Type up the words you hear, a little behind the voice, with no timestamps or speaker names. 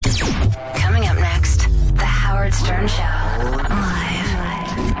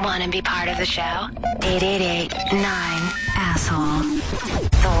and be part of the show? 888-9-ASSHOLE.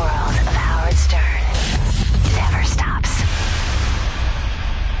 The world of Howard Stern never stops.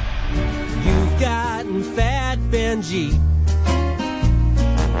 You've gotten fat, Benji.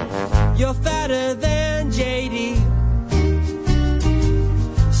 You're fatter than JD.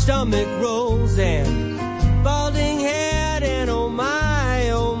 Stomach rolls and balding head, and oh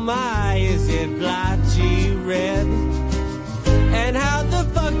my, is it blotchy red? And how the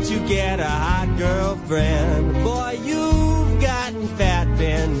fuck you get a hot girlfriend? Boy, you've gotten fat,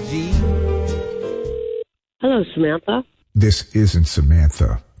 Benji. Hello, Samantha. This isn't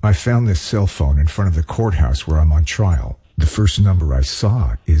Samantha. I found this cell phone in front of the courthouse where I'm on trial. The first number I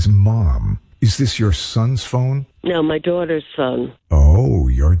saw is Mom. Is this your son's phone? No, my daughter's phone. Oh,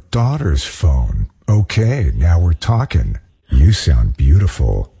 your daughter's phone. Okay, now we're talking. You sound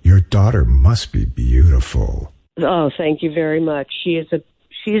beautiful. Your daughter must be beautiful. Oh, thank you very much. She's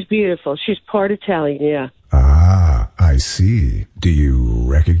beautiful. She's part Italian, yeah. Ah, I see. Do you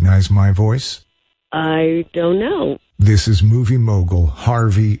recognize my voice? I don't know. This is movie mogul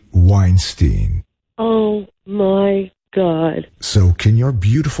Harvey Weinstein. Oh, my God. So can your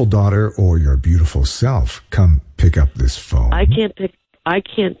beautiful daughter or your beautiful self come pick up this phone? I can't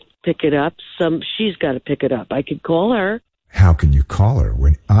pick it up. She's got to pick it up. I could call her. How can you call her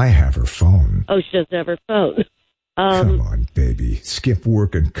when I have her phone? Oh, she doesn't have her phone. Come on, baby. Skip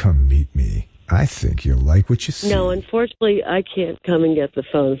work and come meet me. I think you'll like what you see. No, unfortunately, I can't come and get the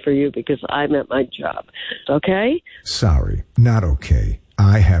phone for you because I'm at my job. Okay? Sorry, not okay.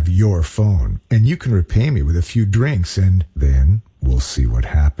 I have your phone, and you can repay me with a few drinks, and then we'll see what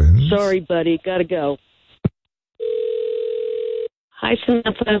happens. Sorry, buddy. Gotta go. Hi,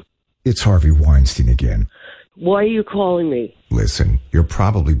 Samantha. It's Harvey Weinstein again. Why are you calling me? Listen, you're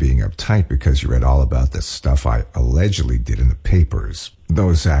probably being uptight because you read all about the stuff I allegedly did in the papers.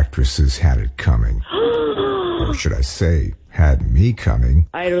 Those actresses had it coming. Or should I say, had me coming.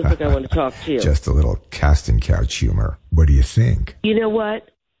 I don't think I want to talk to you. Just a little casting couch humor. What do you think? You know what?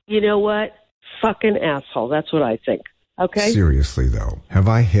 Fucking asshole. That's what I think. Okay? Seriously, though, have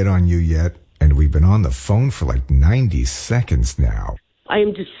I hit on you yet? And we've been on the phone for like 90 seconds now. I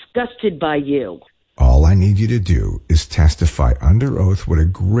am disgusted by you. All I need you to do is testify under oath what a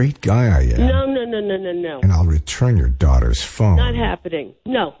great guy I am. No. And I'll return your daughter's phone. Not happening.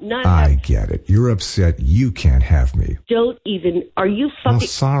 No, not I happening. get it. You're upset you can't have me. Are you fucking... Well,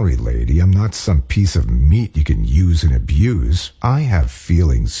 sorry, lady. I'm not some piece of meat you can use and abuse. I have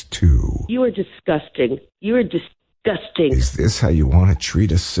feelings, too. You are disgusting. You are disgusting. Is this how you want to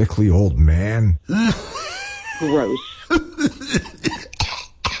treat a sickly old man? Gross.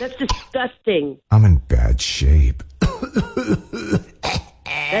 That's disgusting. I'm in bad shape.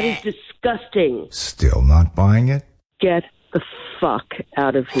 That is disgusting. Still not buying it? Get the fuck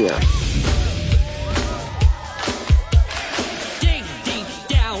out of here. Dig deep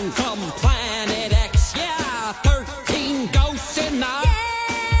down from Planet X. Yeah, 13 ghosts in the...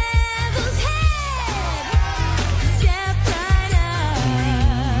 Devil's head. Step right up.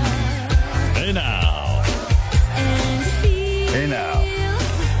 Hey now. And feel Hey now. the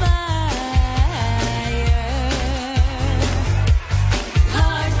fire.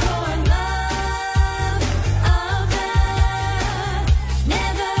 Hardcore love of the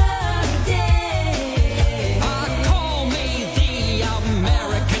never day. Call me the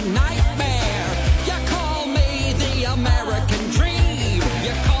American nightmare. You call me the American dream.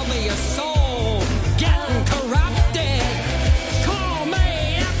 You call me a soul getting corrupted. Call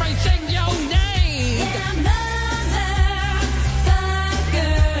me everything you need. Yeah,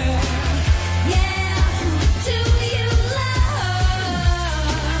 motherfucker. Yeah, who do you love?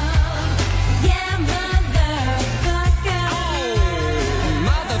 Yeah, motherfucker.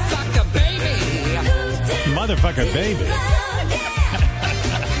 Motherfucker, baby. Motherfucker baby. Love,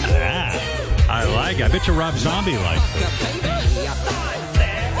 yeah. Yeah. I like it. I bet you Rob Zombie likes it.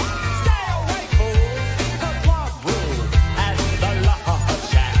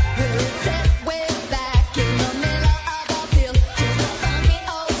 Sit way back in the middle of a field, just a funky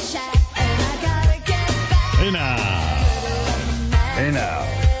old shack, and I gotta get back. Hey now. Hey now.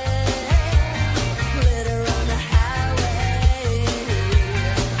 Glitter on the highway,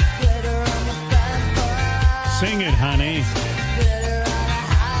 glitter on the front porch, Sing it, honey. glitter on the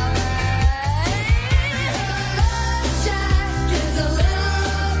highway. Love Shack is a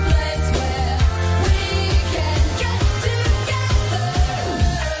little place where we can get together.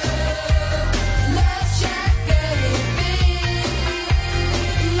 Love Shack, baby.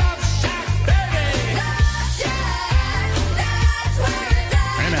 Love Shack, baby. Love Shack, that's where it's at.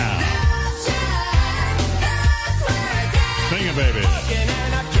 Hey now. Love Shack, that's where it's at. Sing it, baby.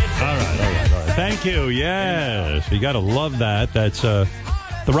 Thank you. Yes. You got to love that. That's the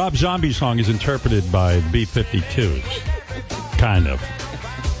Rob Zombie song is interpreted by B-52s. Kind of.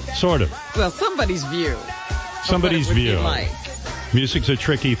 Sort of. Well, somebody's view. Somebody's of what it would view. be like. Music's a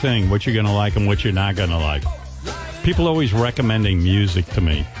tricky thing. What you're going to like and what you're not going to like. People always recommending music to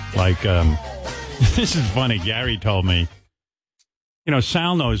me. Like, this is funny. Gary told me,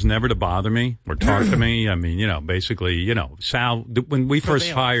 Sal knows never to bother me or talk to me. I mean, basically, Sal, when we first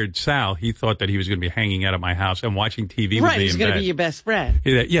hired Sal, he thought that he was going to be hanging out at my house and watching TV with Right, me he's in going bed. to be your best friend.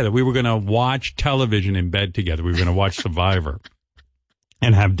 Yeah, that we were going to watch television in bed together. We were going to watch Survivor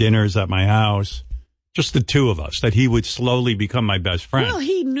and have dinners at my house. Just the two of us, that he would slowly become my best friend. Well,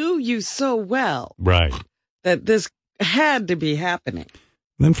 he knew you so well Right. that this had to be happening.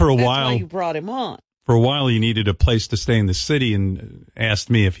 Then for a That's while, why you brought him on. For a while, he needed a place to stay in the city and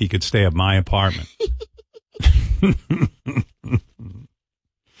asked me if he could stay at my apartment.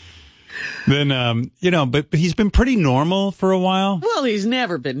 Then, but he's been pretty normal for a while. Well, he's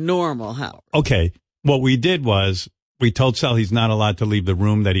never been normal, Howard. Okay. What we did was we told Sal he's not allowed to leave the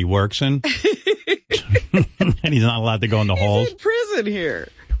room that he works in. And he's not allowed to go in the halls. He's in prison here.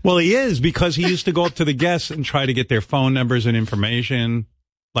 Well, he is, because he used to go up to the guests and try to get their phone numbers and information.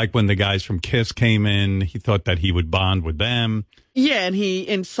 Like when the guys from KISS came in, he thought that he would bond with them. Yeah, and he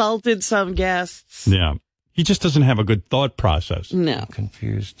insulted some guests. Yeah. He just doesn't have a good thought process. No.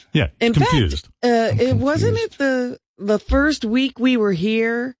 Confused. Yeah, In confused. fact, it wasn't it the first week we were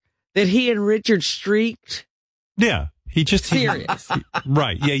here that he and Richard streaked? Yeah. He just... Serious.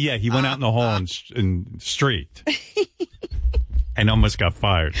 Right. Yeah. He went out in the hall and streaked. And almost got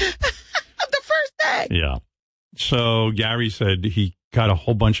fired. The first day. Yeah. So Gary said he got a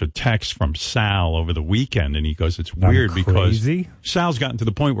whole bunch of texts from Sal over the weekend, and he goes, it's weird because Sal's gotten to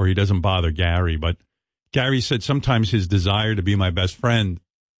the point where he doesn't bother Gary, but Gary said sometimes his desire to be my best friend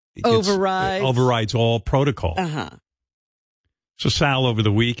overrides all protocol. Uh-huh. So Sal over the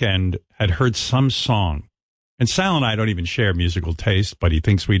weekend had heard some song, and Sal and I don't even share musical taste, but he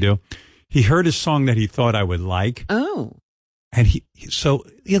thinks we do. He heard a song that he thought I would like. Oh. And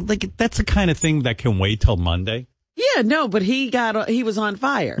that's the kind of thing that can wait till Monday. Yeah, no, but he was on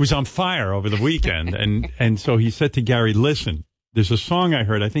fire. He was on fire over the weekend. and so he said to Gary, listen, there's a song I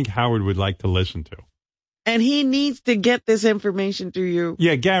heard I think Howard would like to listen to. And he needs to get this information to you.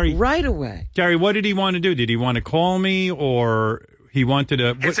 Yeah, Gary. Right away. Gary, what did he want to do? Did he want to call me, or he wanted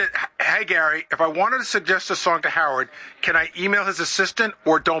to... He said, hey, Gary, if I wanted to suggest a song to Howard, can I email his assistant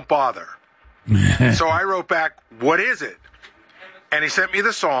or don't bother? So I wrote back, what is it? And he sent me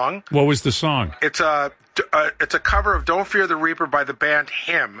the song. What was the song? It's a cover of Don't Fear the Reaper by the band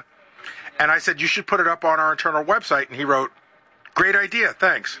Him. And I said, you should put it up on our internal website. And he wrote, great idea,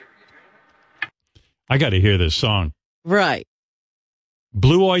 thanks. I got to hear this song. Right.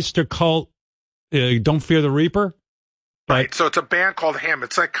 Blue Oyster Cult, Don't Fear the Reaper? Right, so it's a band called Him.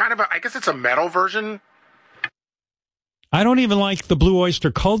 It's like kind of I guess it's a metal version. I don't even like the Blue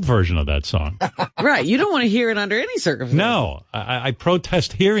Oyster Cult version of that song. Right. You don't want to hear it under any circumstances. No, I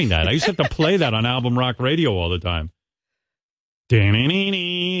protest hearing that. I used to have to play that on Album Rock Radio all the time. Hi,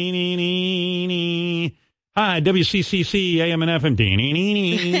 WCCC, AM and FM.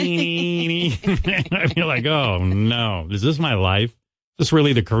 I feel like, oh, no. Is this my life? Is this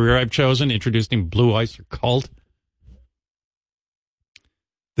really the career I've chosen, introducing Blue Oyster Cult?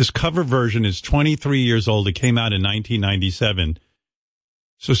 This cover version is 23 years old. It came out in 1997.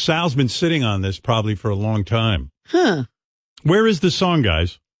 So Sal's been sitting on this probably for a long time. Huh. Where is the song,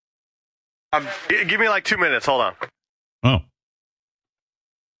 guys? Give me like 2 minutes. Hold on. Oh.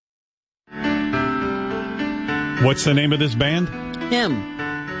 What's the name of this band? Him.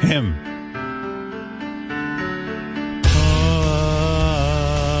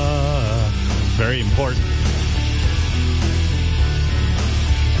 Very important.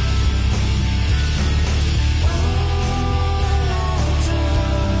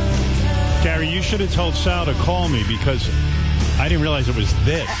 Gary, you should have told Sal to call me because I didn't realize it was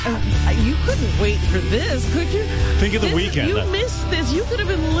this. You couldn't wait for this, could you? Think of the weekend. You missed this. You could have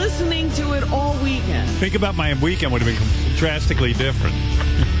been listening to it all weekend. Think about my weekend would have been drastically different.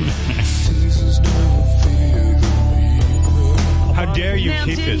 How dare you now,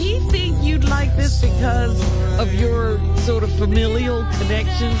 keep did this? he think you'd like this because of your sort of familial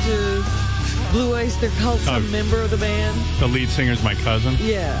connection to Blue Oyster Cult, some member of the band? The lead singer's my cousin?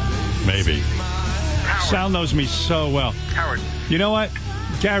 Yeah. Maybe. Howard. Sal knows me so well. Howard. You know what?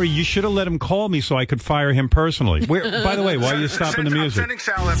 Gary, you should have let him call me so I could fire him personally. By the way, why are you stopping the I'm music? sending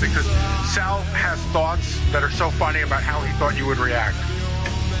Sal in because Sal has thoughts that are so funny about how he thought you would react.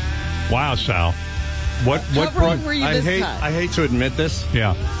 Wow, Sal. What How brought... wrong were you this time? I hate to admit this.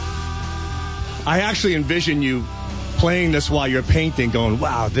 Yeah. I actually envision you playing this while you're painting, going,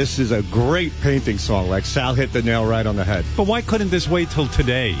 wow, this is a great painting song. Like Sal hit the nail right on the head. But why couldn't this wait till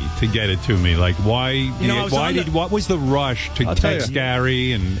today to get it to me? Like, why? What was the rush to text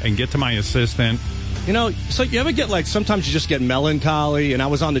Gary and get to my assistant? You know, so you ever get like, sometimes you just get melancholy, and I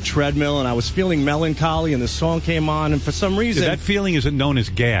was on the treadmill and I was feeling melancholy, and the song came on, and for some reason. That feeling isn't known as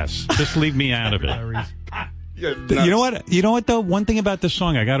gas. Just leave me out of it. You know what? You know what, though? One thing about this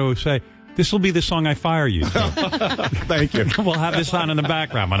song, I got to say, this will be the song I fire you to. Thank you. We'll have this on in the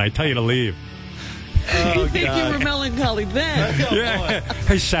background when I tell you to leave. You think you were melancholy then? Yeah.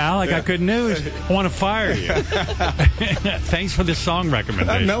 Hey, Sal, I got good news. I want to fire you. Thanks for the song recommendation.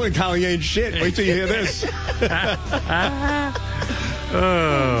 That melancholy ain't shit. Wait till you hear this.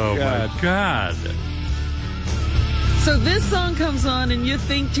 Oh, my God. So this song comes on and you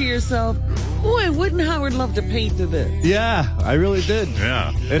think to yourself, boy, wouldn't Howard love to paint to this? Yeah, I really did.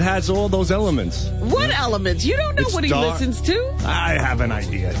 Yeah. It has all those elements. What elements? You don't know It's what he dark. listens to? I have an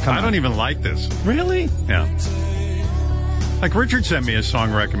idea. I don't even like this. Really? Yeah. Like Richard sent me a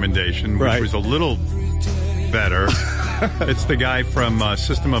song recommendation, which was a little better. It's the guy from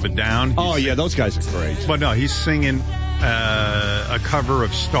System of a Down. Oh, yeah, those guys are great. But no, he's singing a cover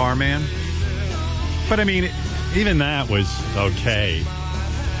of Starman. But I mean, even that was okay.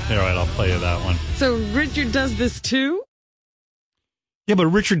 All right, I'll play you that one. So Richard does this too? Yeah, but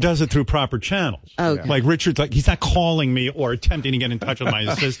Richard does it through proper channels. Okay. Like Richard's like, he's not calling me or attempting to get in touch with my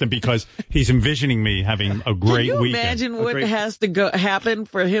assistant because he's envisioning me having a great Can you weekend. imagine what has to happen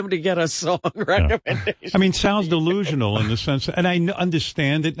for him to get a song recommendation? I mean, Sal's delusional in the sense, and I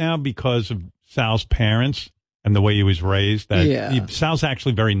understand it now because of Sal's parents and the way he was raised. That Sal's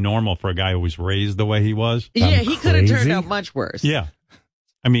actually very normal for a guy who was raised the way he was. Yeah, he could have turned out much worse. Yeah.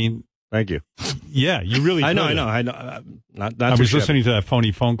 I mean, thank you. Yeah, you really. I know. Not I was listening to that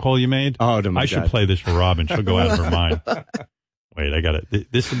phony phone call you made. Oh, to my I should dad. play this for Robin. She'll go out of her mind. Wait, I got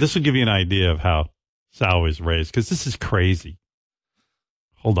it. This will give you an idea of how Sal was raised because this is crazy.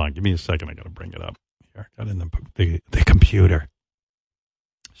 Hold on, give me a second. I got to bring it up here. Got in the computer.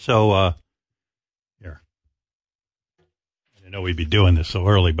 So here, I didn't know we'd be doing this so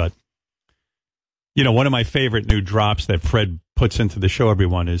early, but you know, one of my favorite new drops that Fred puts into the show,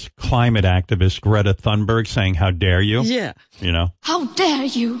 everyone, is climate activist Greta Thunberg saying, "How dare you?" Yeah. You know? How dare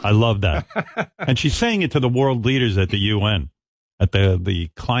you? I love that. And she's saying it to the world leaders at the UN, at the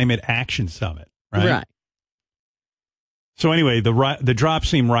Climate Action Summit, right? Right. So anyway, the drop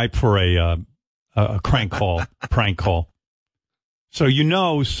seemed ripe for a prank call. So you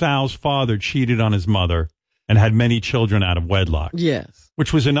know Sal's father cheated on his mother and had many children out of wedlock. Yes.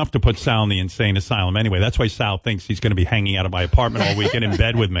 Which was enough to put Sal in the insane asylum anyway. That's why Sal thinks he's going to be hanging out of my apartment all weekend in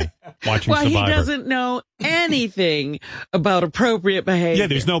bed with me, watching Well, Survivor. he doesn't know anything about appropriate behavior. Yeah,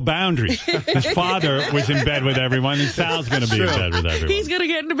 there's no boundaries. His father was in bed with everyone, and Sal's going to be in bed with everyone. He's going to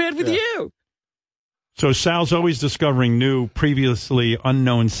get into bed with you. So Sal's always discovering new, previously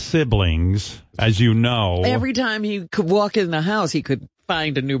unknown siblings, as you know. Every time he could walk in the house, he could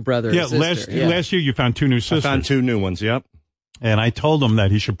find a new brother or sister. Last year you found two new sisters. I found two new ones, yep. And I told him that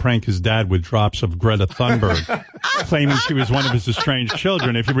he should prank his dad with drops of Greta Thunberg, claiming she was one of his estranged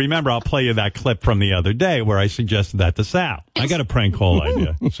children. If you remember, I'll play you that clip from the other day where I suggested that to Sal. I got a prank call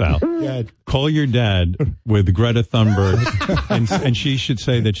idea, Sal. Call your dad with Greta Thunberg, and she should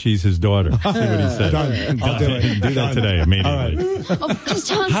say that she's his daughter. See what he said. Done. I'll do it. Do that today, immediately. All right. Oh,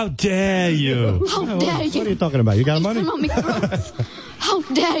 John, How dare you? how dare you? What are you talking about? You got money? Mommy, how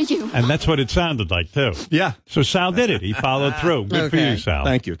dare you? And that's what it sounded like, too. Yeah. So Sal did it. He followed through. Good for you, Sal.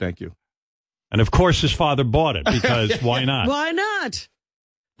 Thank you. And, of course, his father bought it because why not? Why not?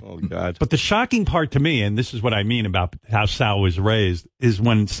 Oh, God. But the shocking part to me, and this is what I mean about how Sal was raised, is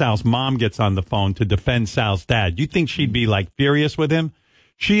when Sal's mom gets on the phone to defend Sal's dad. You think she'd be, like, furious with him?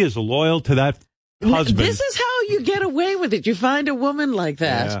 She is loyal to that husband. This is how you get away with it. You find a woman like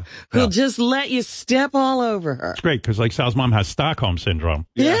that who'll Yeah. just let you step all over her. It's great because, like, Sal's mom has Stockholm syndrome.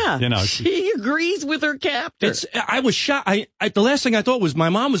 Yeah. You know, she agrees with her captor. I was shocked. The last thing I thought was my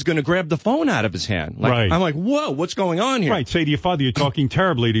mom was going to grab the phone out of his hand. Like, Right. I'm like, whoa, what's going on here? right. Say to your father, you're talking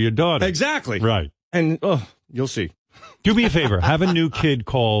terribly to your daughter. Exactly. Right. And, you'll see. Do me a favor. Have a new kid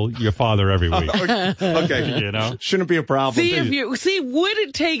call your father every week. Okay. You know? Shouldn't be a problem. See what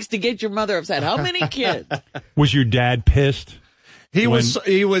it takes to get your mother upset. How many kids? Was your dad pissed? He was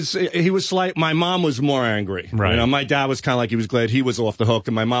slight. My mom was more angry. Right. You know, my dad was kind of like he was glad he was off the hook,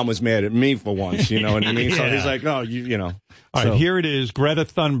 and my mom was mad at me for once. You know what I mean? So Yeah. he's like, oh, you know. All right, here it is. Greta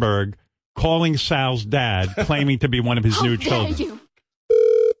Thunberg calling Sal's dad, claiming to be one of his new children. You.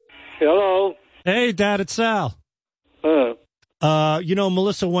 Hello. Hey, Dad, it's Sal. You know,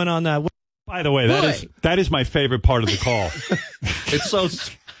 Melissa went on that By the way, that is my favorite part of the call. It's so.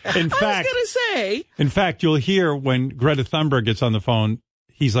 In fact, I was going to say. In fact, you'll hear when Greta Thunberg gets on the phone,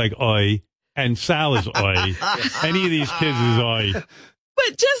 he's like, oi, and Sal is oi. Any of these kids is oi.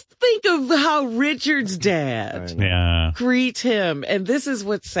 But just think of how Richard's dad greets him, and this is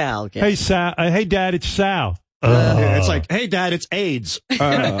what Sal gets. Hey, Sal. Hey, Dad, it's Sal. It's like, hey, Dad, it's AIDS. He'd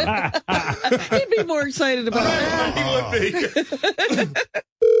be more excited about that. He would be.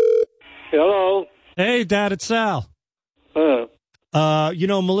 Hello. Hey, Dad, it's Sal.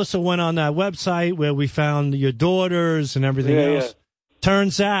 Melissa went on that website where we found your daughters and everything else. Yeah.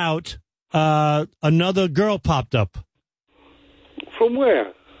 Turns out another girl popped up. From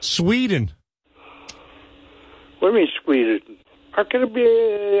where? Sweden. What do you mean Sweden? How can it be?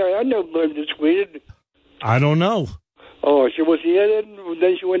 I never lived in Sweden. I don't know. Oh, she was here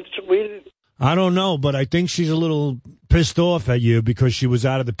then she went to Sweden? I don't know, but I think she's a little pissed off at you because she was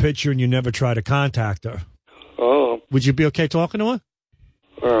out of the picture and you never tried to contact her. Oh. Would you be okay talking to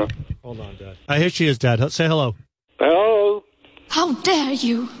her? Hold on, Dad. Here she is, Dad. Say hello. Hello. How dare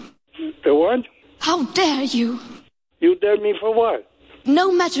you? The what? How dare you? You dare me for what?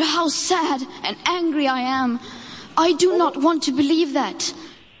 No matter how sad and angry I am, I do not want to believe that.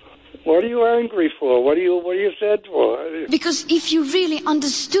 What are you angry for? What are you sad for? Because if you really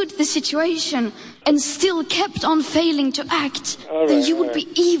understood the situation and still kept on failing to act, then you would be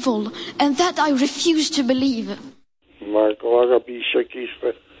evil, and that I refuse to believe. Marco, I gotta be shaky.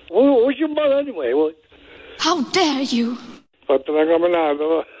 Who's your mother anyway? What? How dare you?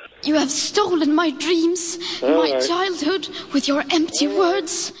 You have stolen my dreams, my childhood, with your empty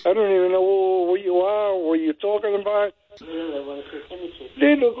words. I don't even know who you are, what you're talking about.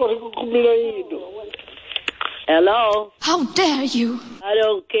 Hello? How dare you? I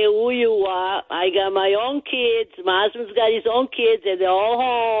don't care who you are. I got my own kids. My husband's got his own kids, and they're all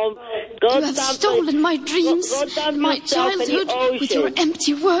home. You have stolen my dreams, my childhood, with your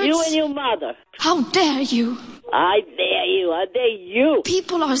empty words. You and your mother. How dare you? I dare you. I dare you.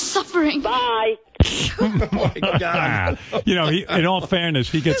 People are suffering. Bye. Oh, my God. In all fairness,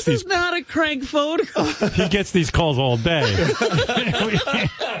 he gets This is not a crank phone call. He gets these calls all day.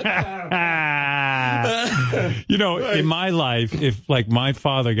 In my life, if like my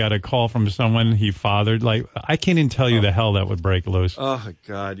father got a call from someone he fathered, like I can't even tell you the hell that would break loose. Oh,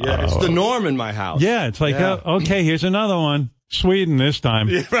 God. Yeah, it's the norm in my house. Yeah, it's like, okay, here's another one. Sweden this time.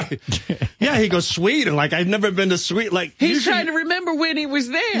 Yeah, right. Yeah, he goes Sweden. Like I've never been to Sweden. Like he's trying to remember when he was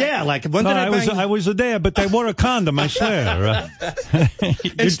there. Yeah, like when did I was there, but they wore a condom. I swear.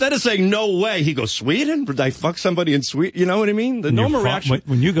 Instead of saying no way, he goes Sweden. Did I fuck somebody in Sweden? You know what I mean? The normal reaction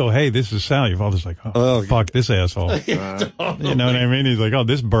when you go, hey, this is Sal. Your father's like, oh fuck this asshole. You know what I mean? He's like, oh,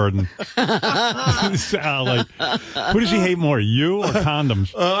 this burden. Sal, like, who does he hate more, you or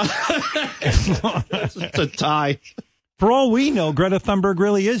condoms? It's a tie. For all we know, Greta Thunberg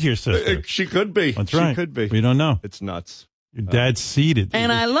really is your sister. She could be. That's right. She could be. We don't know. It's nuts. Your dad's seated.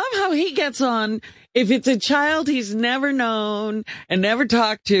 And I love how he gets on. If it's a child he's never known and never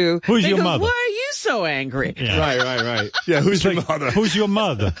talked to. Who's your mother? Why are you so angry? Yeah. Right. Yeah, who's your mother? Who's your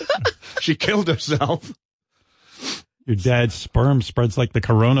mother? She killed herself. Your dad's sperm spreads like the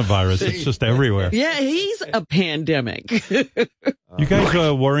coronavirus. It's just everywhere. Yeah, he's a pandemic. You guys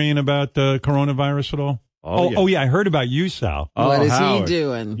worrying about the coronavirus at all? Oh, yeah, I heard about you, Sal. What is he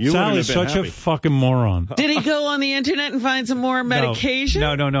doing? Sal is such a fucking moron. Did he go on the internet and find some more medication?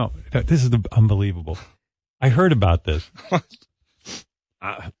 No. This is unbelievable. I heard about this.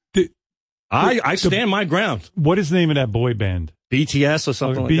 I stand my ground. What is the name of that boy band? BTS or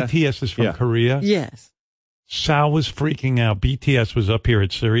something like that? BTS is from Korea? Yes. Sal was freaking out. BTS was up here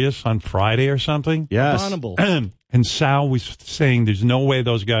at Sirius on Friday or something. Yes. And Sal was saying there's no way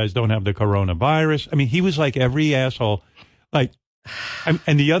those guys don't have the coronavirus. I mean, he was like every asshole. Like,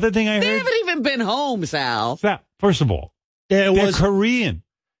 and the other thing I heard. They haven't even been home, Sal. First of all, they're Korean.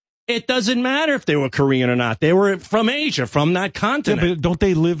 It doesn't matter if they were Korean or not. They were from Asia, from that continent. Yeah, but don't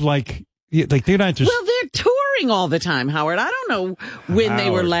they live like they're not just. Well, they're touring all the time, Howard. I don't know when they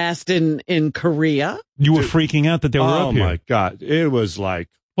were last in Korea. You were freaking out that they were up here. Oh, my God. It was like.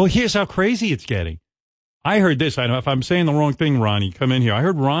 Well, here's how crazy it's getting. I heard this. I don't know if I'm saying the wrong thing, Ronnie. Come in here. I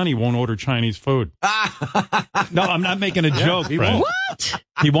heard Ronnie won't order Chinese food. No, I'm not making a joke, he friend. What?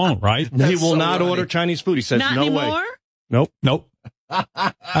 He won't, right? He will not order Chinese food. He says, not no anymore? way. Nope.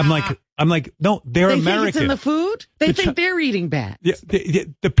 I'm like, no, they're they American. Think it's in the food? They think they're eating bad. Yeah,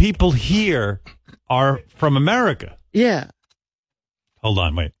 the people here are from America. Yeah. Hold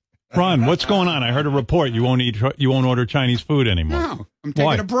on, wait. Ron, what's going on? I heard a report. You won't order Chinese food anymore. No, I'm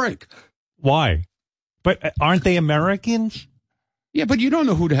taking a break. Why? But aren't they Americans? Yeah, but you don't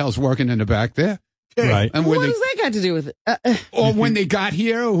know who the hell's working in the back there. Right. And what does that got to do with it? Or when they got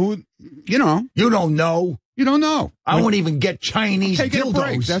here, who, you know. You don't know. You don't know. I won't even get Chinese Taking a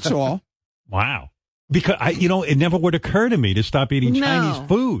break, dildos. that's all. Wow. Because, it never would occur to me to stop eating Chinese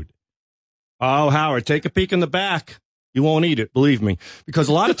food. Oh, Howard, take a peek in the back. You won't eat it, believe me. Because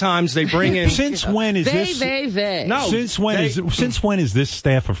a lot of times they bring in... Since when is this... They. No. Since when is this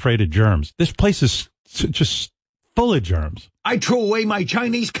staff afraid of germs? This place is just full of germs. I threw away my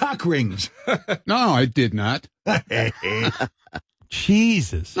Chinese cock rings. No, I did not.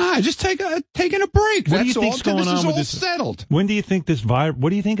 Jesus. Nah, just taking a break. What do you That's think's all. going on with this? Settled. When do you think this virus... What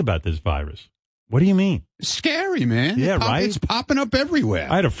do you think about this virus? What do you mean? Scary, man. Yeah, right? It's popping up everywhere.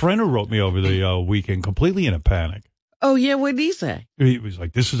 I had a friend who wrote me over the weekend completely in a panic. Oh, yeah, what did he say? He was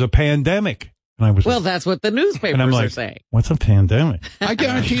like, this is a pandemic. And I was well, that's what the newspapers and I'm like, are saying. What's a pandemic? I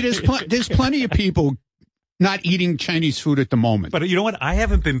guarantee there's plenty of people not eating Chinese food at the moment. But you know what? I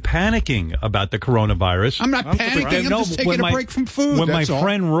haven't been panicking about the coronavirus. I'm not panicking. I'm just taking a break from food. When that's my all.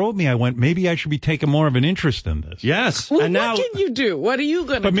 friend wrote me, I went, maybe I should be taking more of an interest in this. Yes. Well, and now, what can you do? What are you going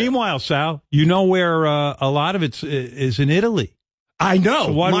to do? But meanwhile, Sal, you know where a lot of it is in Italy. I know.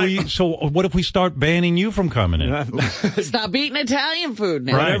 So what if we start banning you from coming in? Stop eating Italian food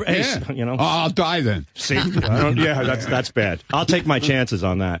now. Right. Yeah. Hey, you know. I'll die then. See? That's bad. I'll take my chances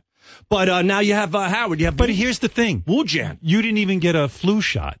on that. But now you have Howard. You have. But here's the thing, Wujian. You didn't even get a flu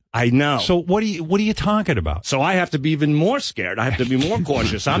shot. I know. So what are you talking about? So I have to be even more scared. I have to be more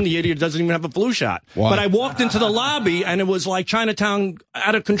cautious. I'm the idiot who doesn't even have a flu shot. Why? But I walked into the lobby and it was like Chinatown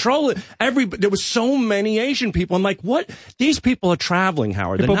out of control. There was so many Asian people. I'm like, what? These people are traveling,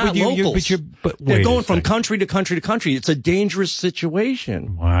 Howard. They're not locals. They're going from country to country to country. It's a dangerous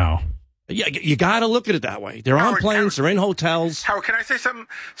situation. Wow. Yeah, you got to look at it that way. They're on planes. They're in hotels. Howard, can I say something?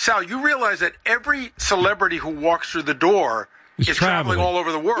 Sal, you realize that every celebrity who walks through the door is traveling all over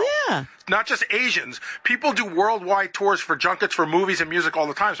the world. Yeah. Not just Asians. People do worldwide tours for junkets, for movies and music all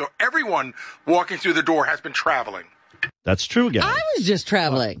the time. So everyone walking through the door has been traveling. That's true, guys. I was just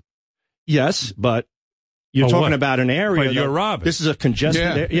traveling. Yes, but you're talking about an area. But you're robbing. This is a congested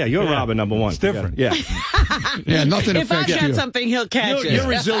area. Yeah, you're robbing, number one. It's different. Yeah. Yeah, nothing If I've affects got you. something, he'll catch it. You're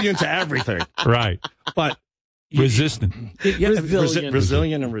resilient to everything. Right. But resistant. Yeah, Resilient.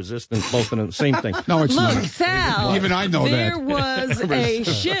 resilient and resistant, both in the same thing. No, it's Look, not. Sal, Even I know there that. was a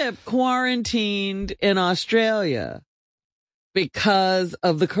ship quarantined in Australia because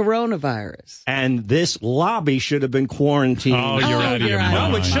of the coronavirus. And this lobby should have been quarantined. Oh, you're out of your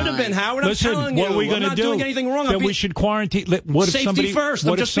mind. No, it should have been, Howard. Listen, I'm telling what you. are we going I'm to not do? doing anything wrong. Then we should quarantine. What if Safety somebody first.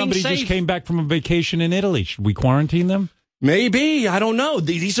 What I'm if just being somebody just safe. came back from a vacation in Italy? Should we quarantine them? Maybe. I don't know.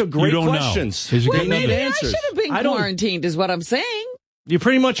 These are great You don't know. questions. Is it Well, good maybe enough? I should have been quarantined, is what I'm saying. You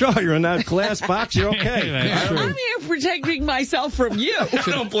pretty much are. You're in that glass box. You're okay. I'm here protecting myself from you. I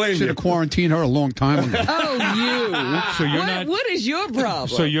don't blame Should you. have quarantined her a long time ago. Oh, you. So you're not. What is your problem?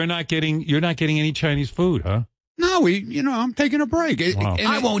 So you're not getting any Chinese food, huh? No, I'm taking a break. Wow.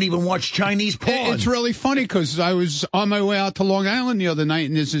 I won't even watch Chinese porn. It's really funny because I was on my way out to Long Island the other night,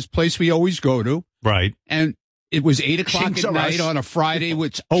 and there's this place we always go to. Right. And it was 8 o'clock Chinks at are night us. on a Friday,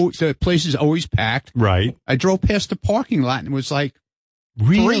 which the place is always packed. Right. I drove past the parking lot, and it was like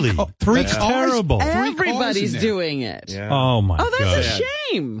Really? three That's cars. terrible. Everybody's in there. doing it. Yeah. Oh my Oh, God. that's a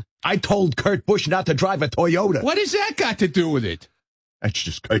shame. I told Kurt Busch not to drive a Toyota. What has that got to do with it? That's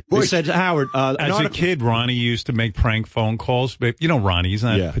just Kurt We Busch. said, Howard, As a kid, Ronnie used to make prank phone calls. But you know, Ronnie, he's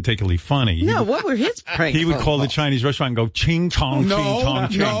not particularly funny. No, what were his pranks? He would call the Chinese restaurant and go ching chong No, ching chong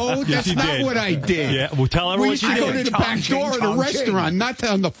ching. no, Yes, that's he not did. what I did. Yeah, well, tell We everyone used what to you go did. to the back door of the chong, restaurant, not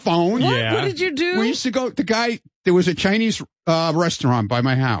on the phone. Yeah. What did you do? We used to go. There was a Chinese restaurant by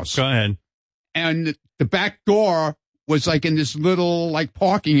my house, Go ahead. and the back door was like in this little like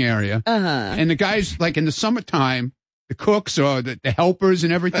parking area. Uh-huh. And the guys, like in the summertime, the cooks or the helpers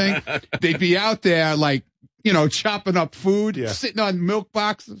and everything, they'd be out there like, chopping up food, sitting on milk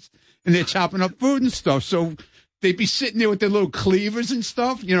boxes, and they're chopping up food and stuff. So they'd be sitting there with their little cleavers and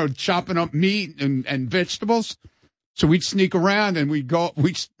stuff, chopping up meat and vegetables. So we'd sneak around and we'd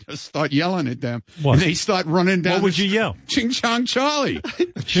start yelling at them. What? And they start running down. What would you yell? Ching Chong Charlie.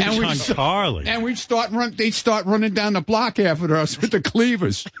 Ching Chong Charlie. And they'd start running down the block after us with the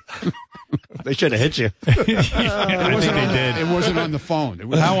cleavers. they should have hit you. I think they did. It wasn't on the phone. It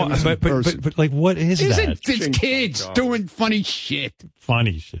was, How, it was in person. but like, what is that? It's kids doing funny shit.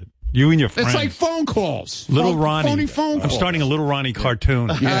 Funny shit. You and your friends. It's like phone calls. Little Ronnie. Phony phone calls. I'm starting a Little Ronnie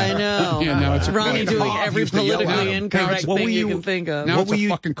cartoon. I know. Yeah, no, it's Ronnie doing every politically incorrect thing you can think of. Now it's a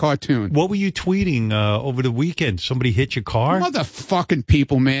fucking cartoon. What were you tweeting over the weekend? Somebody hit your car? Motherfucking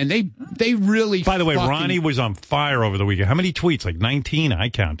people, man. They really. By the way, Ronnie was on fire over the weekend. How many tweets? Like 19, I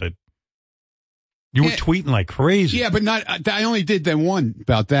counted. You were tweeting like crazy. Yeah, but not. I only did that one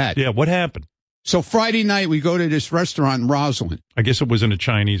about that. Yeah, what happened? So Friday night we go to this restaurant in Roslyn. I guess it wasn't a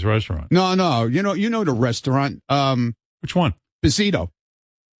Chinese restaurant. No. You know the restaurant. Which one? Pizzito.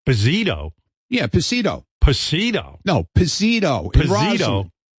 Pizzito? Yeah, Pizzito. Pizzito? No, Pizzito.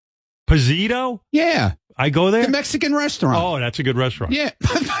 Pizzito? Pizzito? Yeah. I go there? The Mexican restaurant. Oh, that's a good restaurant. Yeah.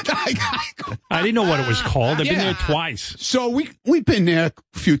 I didn't know what it was called. I've been there twice. So we've been there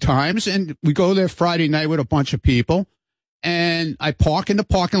a few times, and we go there Friday night with a bunch of people. And I park in the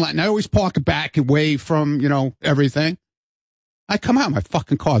parking lot, and I always park back away from, everything. I come out, my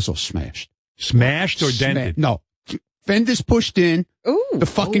fucking car's all smashed. Smashed or dented? No. Fender's pushed in. Ooh. The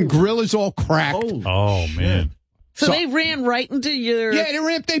fucking grill is all cracked. Oh, man. So they ran right into your...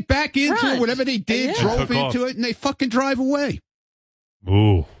 Yeah, they back into it, whatever they did, drove into it, and they fucking drive away.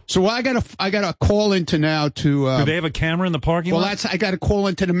 Ooh. So I gotta call into now to... Do they have a camera in the parking lot? I gotta call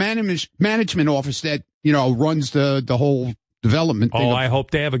into the management office that, runs the whole development thing. Oh, I hope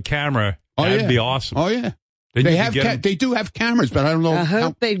they have a camera. That'd be awesome. Oh, yeah. Then they do have cameras, but I don't know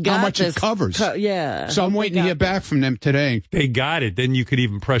how much it covers. Yeah. So I'm waiting to hear back from them today. They got it. Then you could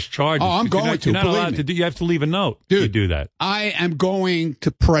even press charges. Oh, I'm going to. You're not allowed to do. You have to leave a note. Dude, to do that. I am going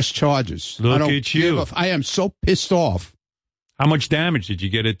to press charges. Look at you. I am so pissed off. How much damage did you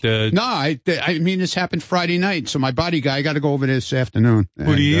get at the... No, I mean, this happened Friday night, so my body guy, I got to go over there this afternoon.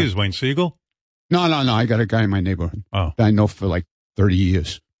 Who do you use, Wayne Siegel? No, I got a guy in my neighborhood that I know for like 30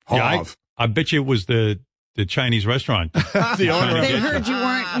 years. Yeah, I bet you it was the Chinese restaurant. The owner. They heard you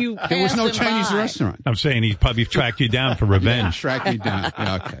weren't... There was no Chinese restaurant. I'm saying he probably tracked you down for revenge. Tracked me down.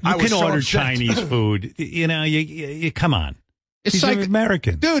 Yeah, okay. You can order Chinese food. You come on. He's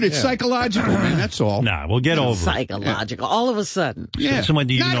American. Dude, it's psychological, man. That's all. Nah, we'll get over it. Psychological. All of a sudden. Yeah. So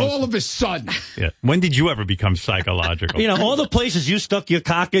Not all of a sudden. Yeah. When did you ever become psychological? All the places you stuck your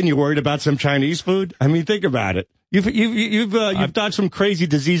cock in, you're worried about some Chinese food. I mean, think about it. You've dodged some crazy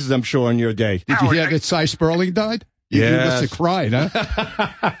diseases, I'm sure, in your day. Did you hear that Cy Sperling died? Yeah. You must have cried,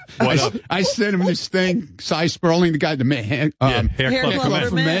 huh? I sent him this thing. Cy Sperling, the guy, hair club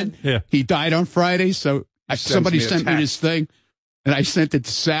for men. Yeah. He died on Friday, so somebody sent me this thing. And I sent it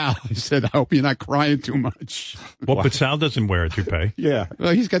to Sal. I said, I hope you're not crying too much. Well, but Sal doesn't wear a toupee. Yeah.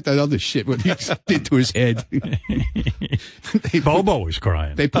 Well, he's got that other shit what he did to his head. Bobo was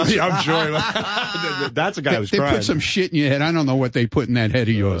crying. I'm sure. That's a guy who's crying. They put some shit in your head. I don't know what they put in that head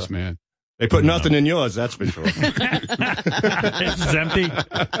of yours, man. They put nothing in yours, that's for sure. It's empty.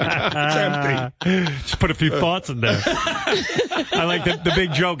 It's empty. Just put a few thoughts in there. I like the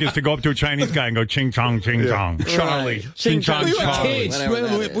big joke is to go up to a Chinese guy and go ching chong, ching chong. Charlie. Ching chong, We were Charlie. kids.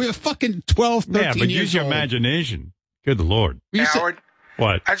 We were fucking 12, 13 Yeah, but use your old. imagination. Good Lord. Howard,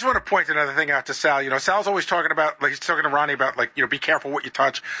 what? I just want to point another thing out to Sal. Sal's always talking about, he's talking to Ronnie about, be careful what you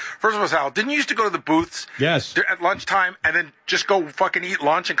touch. First of all, Sal, didn't you used to go to the booths? Yes. At lunchtime and then just go fucking eat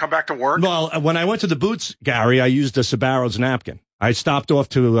lunch and come back to work? Well, when I went to the booths, Gary, I used a Sabaro's napkin. I stopped off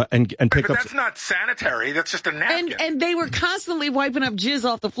to and picked up. But that's not sanitary. That's just a napkin. And they were constantly wiping up jizz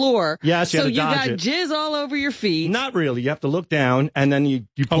off the floor. Yes, so you got it. Jizz all over your feet. Not really. You have to look down, and then you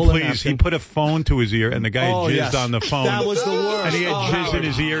pull Oh, please. He put a phone to his ear, and the guy had jizzed on the phone. That was the worst. And he had jizz in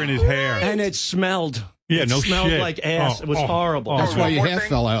his ear and his hair. And it smelled. Yeah, no shit. It smelled shit. like ass. It was horrible. That's why your hair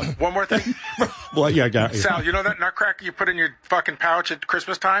fell out. One more thing. Well, yeah, Gary. Sal, you know that nutcracker you put in your fucking pouch at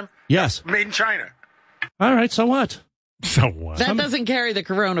Christmas time? Yes. Made in China. All right, so what? So what? That doesn't carry the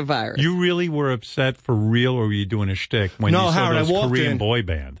coronavirus. You really were upset for real, or were you doing a shtick when you saw Howard, those I walked Korean in. boy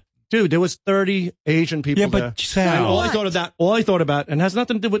band? Dude, there was 30 Asian people there. Yeah, but Sal. And all I thought about, and it has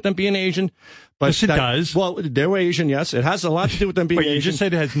nothing to do with them being Asian. But Yes, it does. Well, they were Asian, yes. It has a lot to do with them being But Asian. you just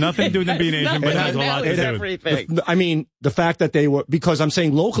said it has nothing to do with them being Asian, but it has a lot to do. Everything. I mean, the fact that they were, because I'm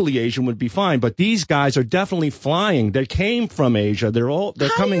saying locally Asian would be fine, but these guys are definitely flying. They came from Asia. They're How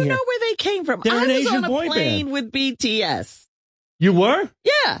coming do you here. know where they came from? They're I an was Asian on a boy plane band. with BTS. You were?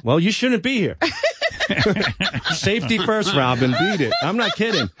 Yeah. Well, you shouldn't be here. Safety first, Robin. Beat it. I'm not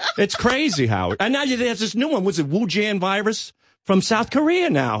kidding. It's crazy, Howard. And now there's this new one. Was it Wujian virus from South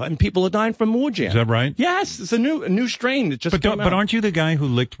Korea now? And people are dying from Wujian. Is that right? Yes. It's a new strain that just But came out. aren't you the guy who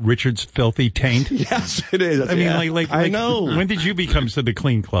licked Richard's filthy taint? Yes, it is. I mean, like, I know. When did you become to the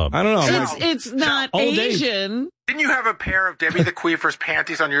clean club? I don't know. It's not Old age. Asian. Didn't you have a pair of Debbie the Queefer's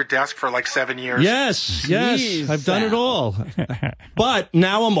panties on your desk for like 7 years? Yes. I've done it all. But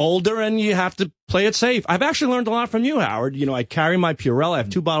now I'm older and you have to play it safe. I've actually learned a lot from you, Howard. You know, I carry my Purell. I have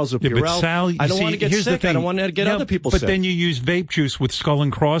 2 bottles of Purell. But Sal, I don't want to get sick. I don't want to get other people sick. But then you use vape juice with skull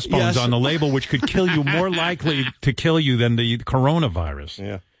and crossbones on the label, which could kill you, more likely to kill you than the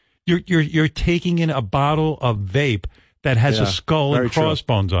coronavirus. Yeah. You're taking in a bottle of vape that has a skull and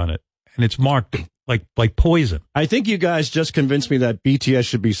crossbones on it, and it's marked like poison. I think you guys just convinced me that BTS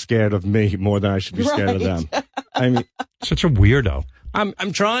should be scared of me more than I should be scared of them. I mean, such a weirdo.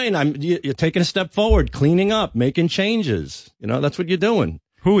 I'm trying. You're taking a step forward, cleaning up, making changes. You know, that's what you're doing.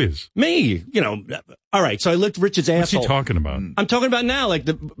 Who is? Me. You know, all right, so I licked Richard's asshole. What's he talking about? I'm talking about now, like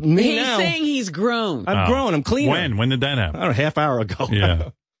He's saying he's grown. I've grown. I'm cleaner. When did that happen? I don't know, half hour ago. Yeah.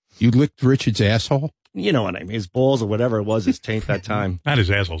 You licked Richard's asshole? You know what I mean. His balls or whatever it was, his taint that time. Not his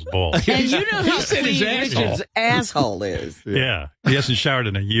asshole's balls. And you know how clean Richard's asshole is. Yeah. He hasn't showered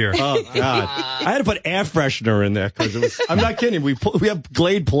in a year. Oh, God. I had to put air freshener in there because it was, I'm not kidding. We have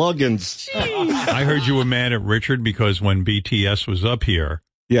Glade plugins. I heard you were mad at Richard because when BTS was up here.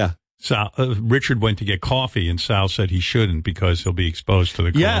 Yeah. Sal, Richard went to get coffee, and Sal said he shouldn't because he'll be exposed to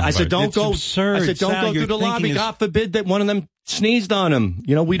the coronavirus. Yeah, I said, it's absurd. I said, don't Sal, go through the lobby. God forbid that one of them sneezed on him.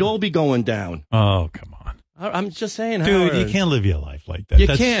 You know, we'd all be going down. Oh, come on. I'm just saying, dude, Howard. You can't live your life like that. You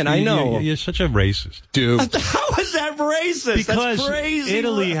can't, I know. You're such a racist. Dude. How is that racist? Because that's crazy.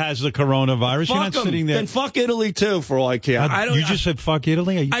 Italy has the coronavirus. You're not sitting there. Then fuck Italy, too, for all I care. You just said fuck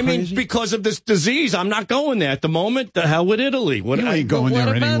Italy? Are you crazy? mean, because of this disease, I'm not going there at the moment. The hell with Italy. You ain't going there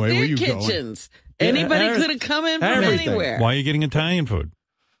anyway. What about Where you their kitchens? Anybody could have come in from anywhere. Why are you getting Italian food?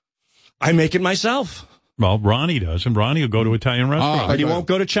 I make it myself. Well, Ronnie does, and Ronnie will go to Italian restaurants. But he won't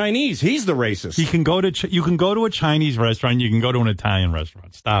go to Chinese. He's the racist. You can go to a Chinese restaurant. You can go to an Italian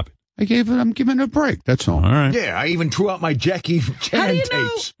restaurant. Stop it. I'm giving it a break. That's all. All right. Yeah, I even threw out my Jackie Chan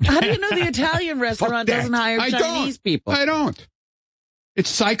tapes. How do you know the Italian restaurant doesn't hire Chinese people? I don't. It's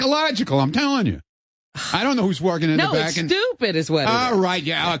psychological, I'm telling you. I don't know who's working in the back. No, it's stupid is what it is. All right,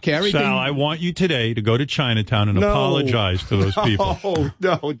 yeah, okay. Everything. Sal, I want you today to go to Chinatown and apologize to those people.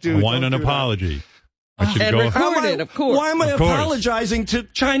 No, dude. I want an apology. I should and go. record it, of course. Why am I apologizing to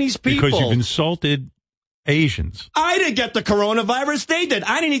Chinese people? Because you've insulted Asians. I didn't get the coronavirus. They did.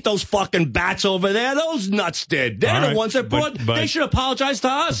 I didn't eat those fucking bats over there. Those nuts did. They're the ones that brought. They should apologize to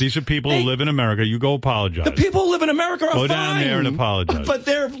us. These are people who live in America. You go apologize. The people who live in America are go fine. down there and apologize. But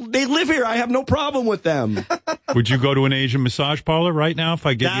they live here. I have no problem with them. Would you go to an Asian massage parlor right now if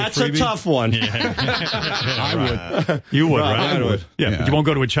I give you a freebie? That's a tough one. Yeah. I would. You would, right? I would. Yeah, but you won't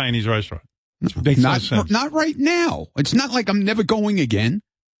go to a Chinese restaurant. Makes no sense. Not right now. It's not like I'm never going again.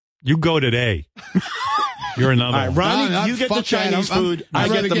 You go today. You're another. All right, Ronnie, you get the Chinese food. I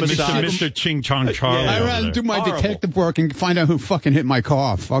get the massage. Mr. Ching Chong Charlie. I'd rather do my detective work and find out who fucking hit my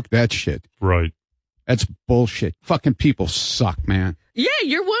car. Fuck that shit. Right. That's bullshit. Fucking people suck, man. Yeah,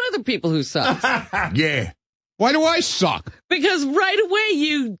 you're one of the people who sucks. Yeah. Why do I suck? Because right away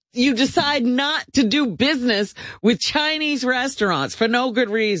you decide not to do business with Chinese restaurants for no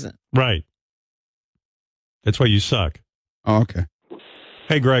good reason. Right. That's why you suck. Oh, okay.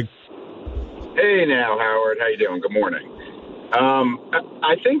 Hey, Greg. Hey now, Howard. How you doing? Good morning.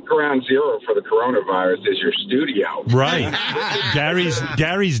 I think ground zero for the coronavirus is your studio. Right.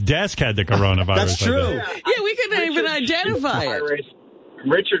 Gary's desk had the coronavirus. That's true. Yeah, we couldn't even identify it.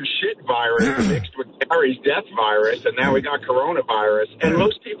 Richard's shit virus mixed with Gary's death virus, and now we got coronavirus. And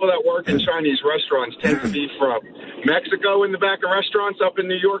most people that work in Chinese restaurants tend to be from Mexico in the back of restaurants up in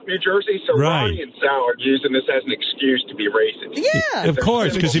New York, New Jersey. So Ronnie and Sal are using this as an excuse to be racist. Yeah. Of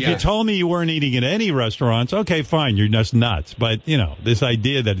course, because if you told me you weren't eating at any restaurants, okay, fine, you're just nuts. But, this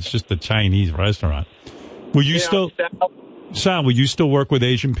idea that it's just a Chinese restaurant. Will you Sal, will you still work with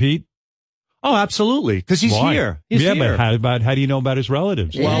Asian Pete? Oh, absolutely, because he's here. He's here. But how do you know about his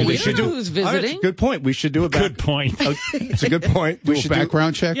relatives? Yeah, well, we should do who's visiting. Good point. We should do a good point. It's a good point. We should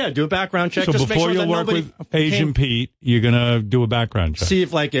background check. Yeah, do a background check. So just before you work with Asian Pete, you're gonna do a background check. See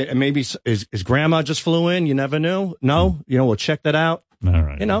if maybe his grandma just flew in. You never knew. No, we'll check that out. All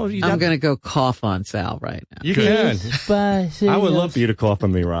right. I'm gonna go cough on Sal right now. You can. I would love for you to cough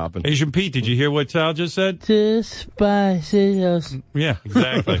on me, Robin. Asian Pete, did you hear what Sal just said? Despacito. Yeah,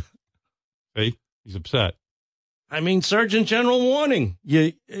 exactly. See? He's upset. I mean, Surgeon General warning.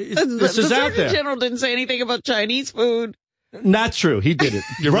 This is out there. The Surgeon General didn't say anything about Chinese food. Not true. He did it.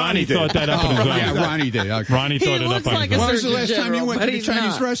 Ronnie thought that up on his own. Yeah, Ronnie did. Okay. Ronnie thought it up on his own. When was the last time you went to the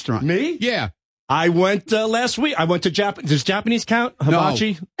Chinese restaurant? Me? Yeah. I went last week. I went to Japan. Does Japanese count?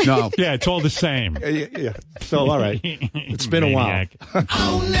 Hibachi? No. Yeah, it's all the same. Yeah. So, all right. It's been a while.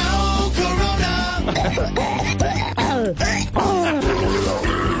 Oh, no, Corona. Don't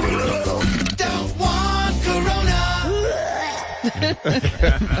want Corona.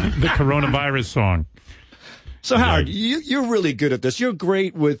 The coronavirus song. So, Howard, you're really good at this. You're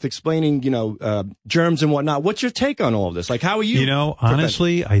great with explaining, germs and whatnot. What's your take on all of this? Like, how are you?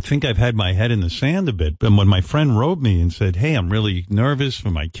 Honestly, I think I've had my head in the sand a bit. But when my friend wrote me and said, hey, I'm really nervous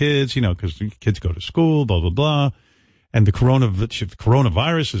for my kids, because the kids go to school, blah, blah, blah. And the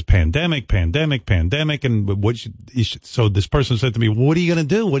coronavirus is pandemic. And so this person said to me, what are you going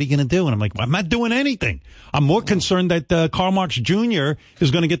to do? What are you going to do? And I'm like, I'm not doing anything. I'm more concerned that Karl Marx Jr. is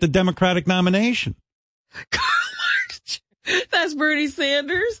going to get the Democratic nomination. That's Bernie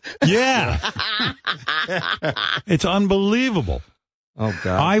Sanders? Yeah. It's unbelievable. Oh,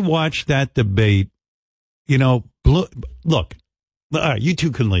 God. I watched that debate. Look, you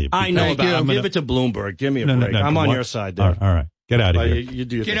two can leave. I know. Give it to Bloomberg. Give me a break. I'm on your side there. All right. Get out of here. You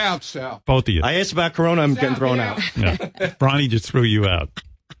do Get out, Sal. Both of you. I asked about Corona. I'm getting thrown out. Yeah. Ronnie just threw you out.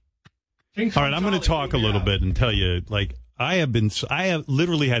 All right. I'm going to talk a little bit and tell you, I have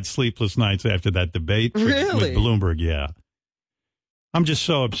literally had sleepless nights after that debate with Bloomberg. Yeah. I'm just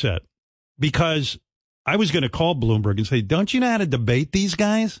so upset because I was going to call Bloomberg and say, don't you know how to debate these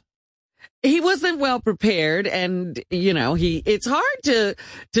guys? He wasn't well prepared. And, it's hard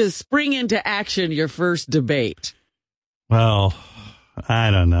to spring into action your first debate. Well, I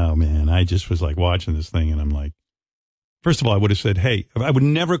don't know, man. I just was watching this thing and I'm like, first of all, I would have said, hey, I would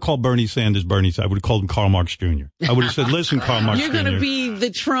never call Bernie Sanders Bernie. I would have called him Karl Marx Jr. I would have said, listen, Karl Marx Jr. You're going to be the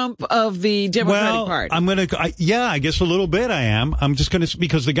Trump of the Democratic Party. I'm going to, I guess a little bit I am. I'm just going to,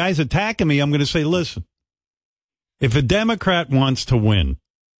 because the guy's attacking me, I'm going to say, listen, if a Democrat wants to win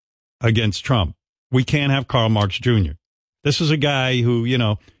against Trump, we can't have Karl Marx Jr. This is a guy who,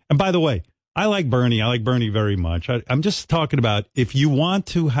 and by the way, I like Bernie. I like Bernie very much. I'm just talking about if you want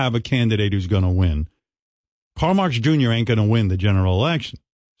to have a candidate who's going to win, Karl Marx Jr. ain't going to win the general election.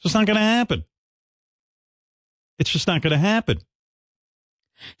 It's just not going to happen. It's just not going to happen.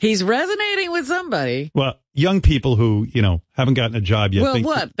 He's resonating with somebody. Well, young people who, haven't gotten a job yet. Well,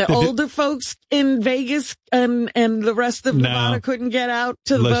 what? The older folks in Vegas and the rest of Nevada couldn't get out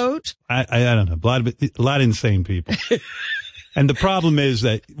to vote? I don't know. A lot of insane people. And the problem is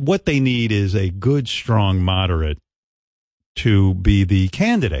that what they need is a good, strong moderate to be the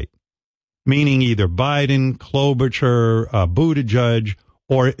candidate. Meaning either Biden, Klobuchar, Buttigieg,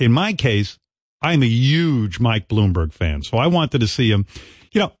 or in my case, I'm a huge Mike Bloomberg fan. So I wanted to see him,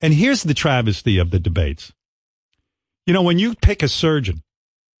 and here's the travesty of the debates. When you pick a surgeon,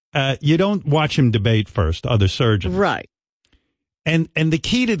 you don't watch him debate first, other surgeons. Right. And the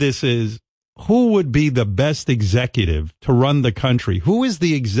key to this is who would be the best executive to run the country? Who is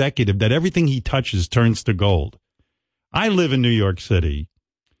the executive that everything he touches turns to gold? I live in New York City.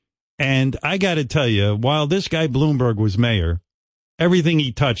 And I got to tell you, while this guy Bloomberg was mayor, everything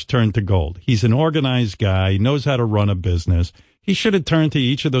he touched turned to gold. He's an organized guy. He knows how to run a business. He should have turned to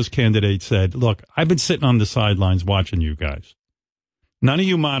each of those candidates, said, look, I've been sitting on the sidelines watching you guys. None of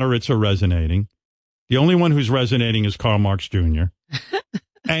you moderates are resonating. The only one who's resonating is Karl Marx Jr.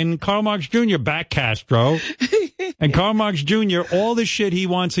 And Karl Marx Jr. back Castro. And Karl Marx Jr., all the shit he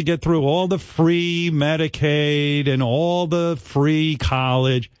wants to get through, all the free Medicaid and all the free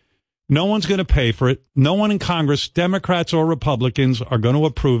college. No one's going to pay for it. No one in Congress, Democrats or Republicans, are going to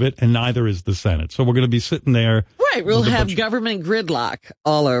approve it, and neither is the Senate. So we're going to be sitting there. Right. We'll have government gridlock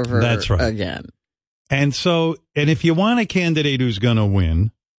all over That's right. again. And if you want a candidate who's going to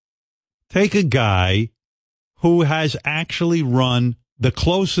win, take a guy who has actually run the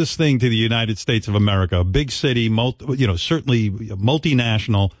closest thing to the United States of America, a big city, certainly a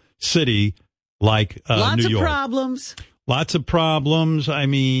multinational city like New York. Lots of problems. Lots of problems. I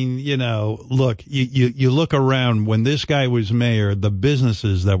mean, look, you look around when this guy was mayor, the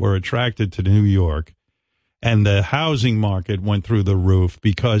businesses that were attracted to New York and the housing market went through the roof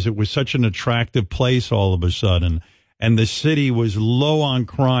because it was such an attractive place all of a sudden. And the city was low on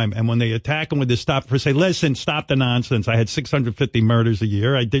crime. And when they attack him with this say, listen, stop the nonsense. I had 650 murders a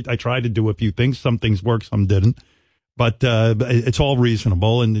year. I tried to do a few things. Some things worked, some didn't. But it's all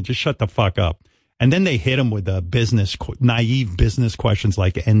reasonable. And just shut the fuck up. And then they hit him with naive business questions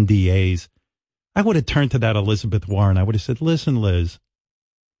like NDAs. I would have turned to that Elizabeth Warren. I would have said, listen, Liz,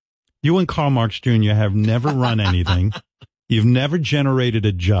 you and Karl Marx Jr. have never run anything. You've never generated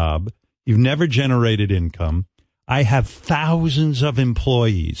a job. You've never generated income. I have thousands of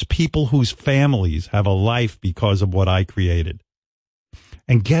employees, people whose families have a life because of what I created.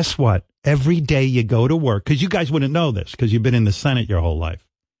 And guess what? Every day you go to work, because you guys wouldn't know this because you've been in the Senate your whole life.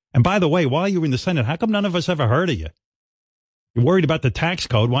 And by the way, while you were in the Senate, how come none of us ever heard of you? You're worried about the tax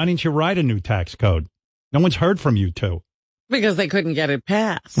code. Why didn't you write a new tax code? No one's heard from you two. Because they couldn't get it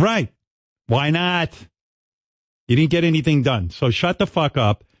passed. Right. Why not? You didn't get anything done. So shut the fuck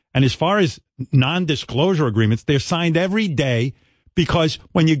up. And as far as non-disclosure agreements, they're signed every day because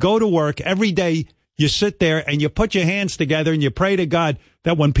when you go to work every day, you sit there and you put your hands together and you pray to God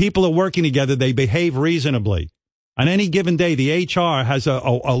that when people are working together, they behave reasonably. On any given day, the HR has a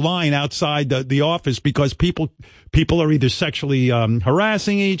line outside the office because people are either sexually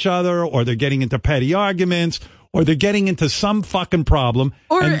harassing each other, or they're getting into petty arguments, or they're getting into some fucking problem.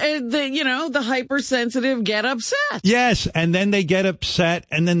 Or the hypersensitive get upset. Yes, and then they get upset,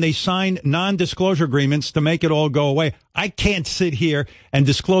 and then they sign non-disclosure agreements to make it all go away. I can't sit here and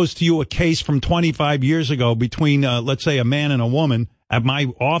disclose to you a case from 25 years ago between, let's say, a man and a woman at my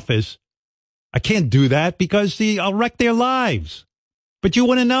office. I can't do that because I'll wreck their lives. But you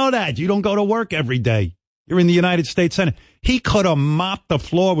wouldn't know that. You don't go to work every day. You're in the United States Senate. He could have mopped the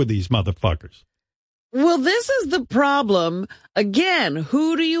floor with these motherfuckers. Well, this is the problem. Again,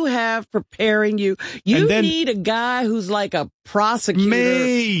 who do you have preparing you? You need a guy who's like a prosecutor.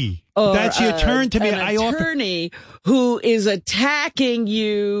 Me. That's your turn to be an attorney who is attacking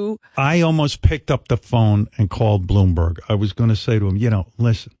you. I almost picked up the phone and called Bloomberg. I was going to say to him,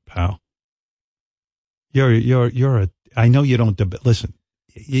 listen, pal. I know you don't, listen,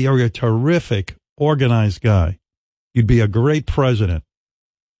 you're a terrific, organized guy. You'd be a great president.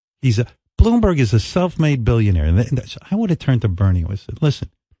 Bloomberg is a self-made billionaire. And I would have turned to Bernie and said, listen,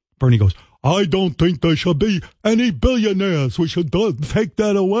 Bernie goes, I don't think there should be any billionaires. We should take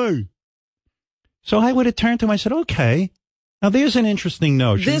that away. So I would have turned to him. I said, okay. Now there's an interesting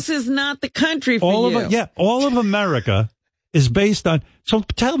notion. This is not the country for you. All of America is based on. So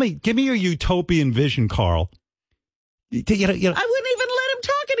tell me, give me your utopian vision, Carl. I wouldn't even let him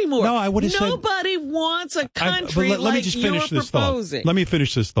talk anymore. No, I would have said. Nobody wants a country let me just finish this proposing. Thought. Let me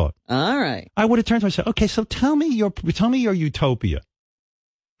finish this thought. All right. I would have turned to him and said, okay, so tell me your utopia.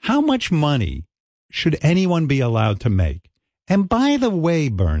 How much money should anyone be allowed to make? And by the way,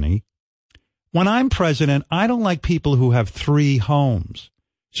 Bernie, when I'm president, I don't like people who have 3 homes.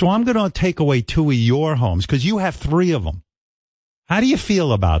 So I'm going to take away 2 of your homes because you have 3 of them. How do you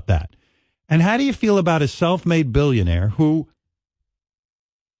feel about that? And how do you feel about a self-made billionaire who,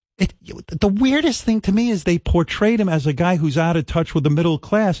 the weirdest thing to me is they portrayed him as a guy who's out of touch with the middle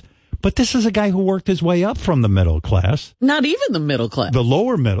class, but this is a guy who worked his way up from the middle class. Not even the middle class. The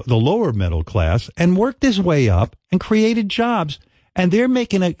lower middle class, and worked his way up and created jobs. And they're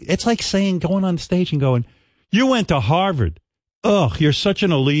making it's like saying, going on stage and going, you went to Harvard. Ugh, you're such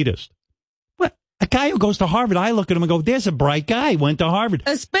an elitist. A guy who goes to Harvard, I look at him and go, there's a bright guy, went to Harvard.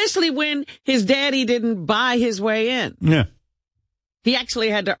 Especially when his daddy didn't buy his way in. Yeah. He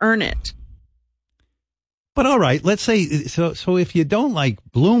actually had to earn it. But all right, let's say, so if you don't like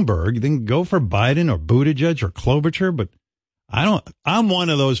Bloomberg, then go for Biden or Buttigieg or Klobuchar, but I'm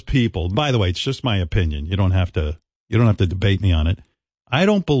one of those people. By the way, it's just my opinion. You don't have to debate me on it. I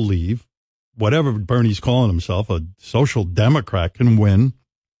don't believe whatever Bernie's calling himself, a social democrat, can win.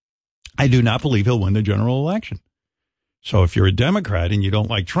 I do not believe he'll win the general election. So if you're a Democrat and you don't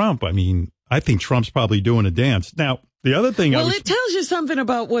like Trump, I think Trump's probably doing a dance. Now, the other thing it tells you something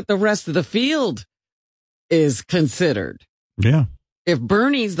about what the rest of the field is considered. Yeah. If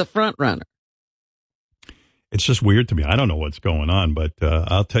Bernie's the front runner. It's just weird to me. I don't know what's going on, but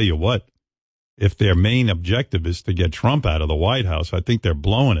I'll tell you what. If their main objective is to get Trump out of the White House, I think they're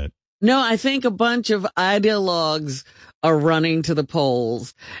blowing it. No, I think a bunch of ideologues are running to the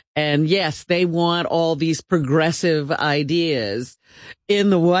polls. And yes, they want all these progressive ideas in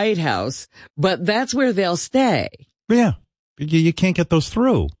the White House, but that's where they'll stay. Yeah. You can't get those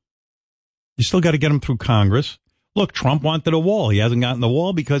through. You still got to get them through Congress. Look, Trump wanted a wall. He hasn't gotten the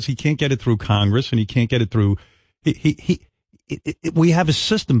wall because he can't get it through Congress, and he can't get it through. We have a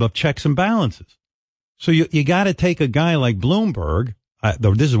system of checks and balances. So you got to take a guy like Bloomberg.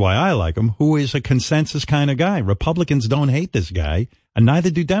 This is why I like him, who is a consensus kind of guy. Republicans don't hate this guy, and neither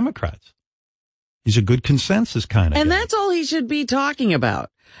do Democrats. He's a good consensus kind of guy. And that's all he should be talking about.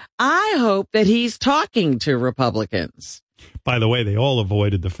 I hope that he's talking to Republicans. By the way, they all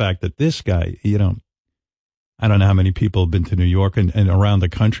avoided the fact that this guy, I don't know how many people have been to New York and around the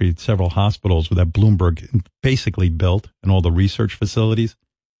country, several hospitals that Bloomberg basically built and all the research facilities.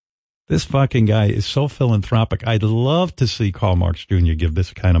 This fucking guy is so philanthropic. I'd love to see Karl Marx Jr. give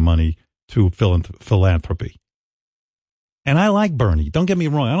this kind of money to philanthropy. And I like Bernie. Don't get me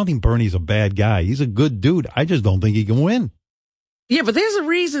wrong. I don't think Bernie's a bad guy. He's a good dude. I just don't think he can win. Yeah, but there's a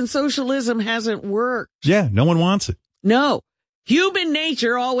reason socialism hasn't worked. Yeah, no one wants it. No. Human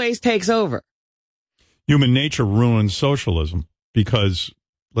nature always takes over. Human nature ruins socialism because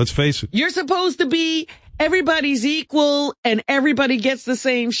Let's face it. You're supposed to be everybody's equal and everybody gets the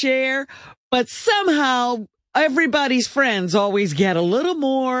same share, but somehow everybody's friends always get a little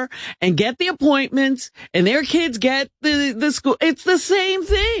more and get the appointments and their kids get the school. It's the same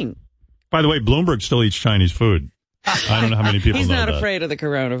thing. By the way, Bloomberg still eats Chinese food. I don't know how many people He's know not that. afraid of the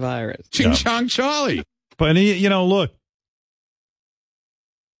coronavirus. Ching Chong Charlie. But, look.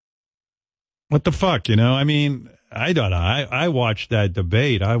 What the fuck, I mean, I don't know. I watched that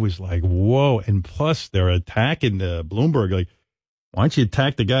debate. I was like, whoa. And plus, they're attacking Bloomberg. Like, why don't you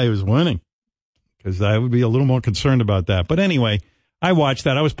attack the guy who's winning? Because I would be a little more concerned about that. But anyway, I watched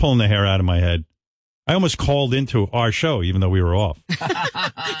that. I was pulling the hair out of my head. I almost called into our show, even though we were off.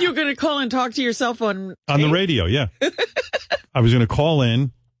 You're going to call and talk to yourself on the radio, yeah. I was going to call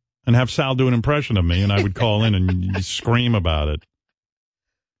in and have Sal do an impression of me, and I would call in and scream about it.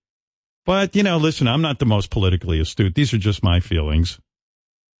 But, listen, I'm not the most politically astute. These are just my feelings.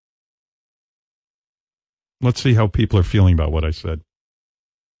 Let's see how people are feeling about what I said.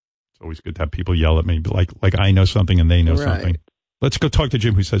 It's always good to have people yell at me, like I know something and they know something. Let's go talk to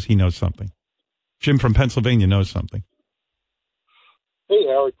Jim, who says he knows something. Jim from Pennsylvania knows something. Hey,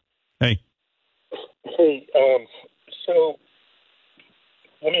 Howard. Hey. Hey, so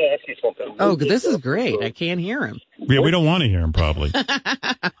let me ask you something. Oh, this is great. I can't hear him. Yeah, we don't want to hear him, probably.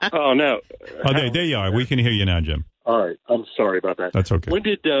 Oh, no. Oh, there you are. We can hear you now, Jim. All right. I'm sorry about that. That's okay. When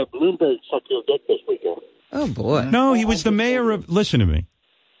did Bloomberg suck your dick this weekend? Oh, boy. No, he was the mayor of... Listen to me.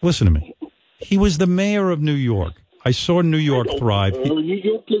 He was the mayor of New York. I saw New York thrive. New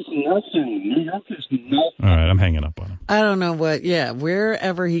York is nothing. New York is nothing. All right, I'm hanging up on him. I don't know what,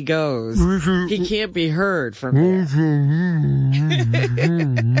 wherever he goes, he can't be heard from there.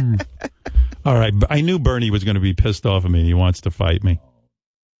 All right, I knew Bernie was going to be pissed off at me and he wants to fight me.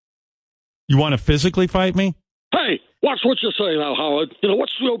 You want to physically fight me? Hey, watch what you say now, Howard.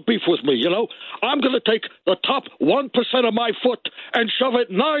 What's your beef with me, I'm going to take the top 1% of my foot and shove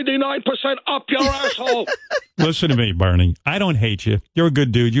it 99% up your asshole. Listen to me, Bernie. I don't hate you. You're a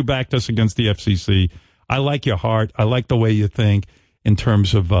good dude. You backed us against the FCC. I like your heart. I like the way you think in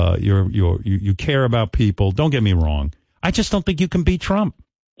terms of you care about people. Don't get me wrong. I just don't think you can beat Trump.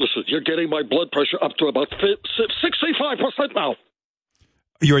 Listen, you're getting my blood pressure up to about 65% now.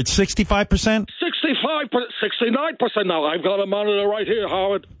 You're at 65%? 69% now. I've got a monitor right here,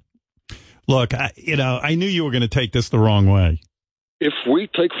 Howard. Look, I knew you were going to take this the wrong way. If we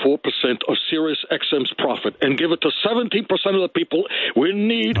take 4% of Sirius XM's profit and give it to 17% of the people, we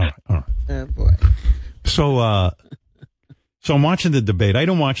need... All right. Oh, boy. So I'm watching the debate. I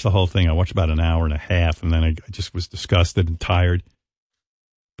don't watch the whole thing. I watched about an hour and a half, and then I just was disgusted and tired.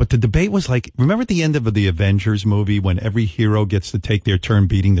 But the debate was like, remember at the end of the Avengers movie when every hero gets to take their turn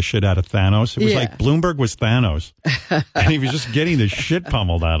beating the shit out of Thanos? It was like Bloomberg was Thanos. And he was just getting the shit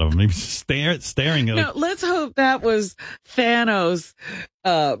pummeled out of him. He was staring at No, let's hope that was Thanos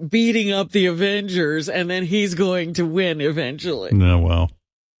beating up the Avengers, and then he's going to win eventually. No, well,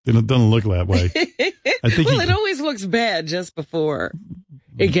 it doesn't look that way. I think it always looks bad just before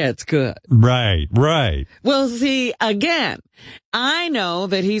it gets good. Right. Well, see, again, I know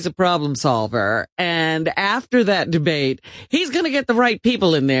that he's a problem solver, and after that debate, he's going to get the right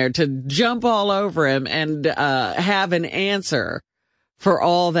people in there to jump all over him and have an answer for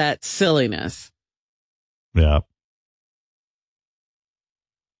all that silliness. Yeah.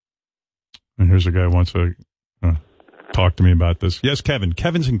 And here's a guy who wants to talk to me about this. Yes, Kevin.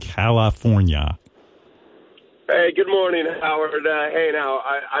 Kevin's in California. Hey, good morning, Howard. Hey, now,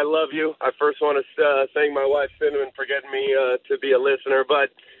 I love you. I first want to thank my wife, Cinnamon, for getting me to be a listener. But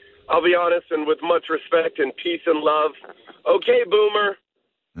I'll be honest, and with much respect and peace and love, okay, Boomer.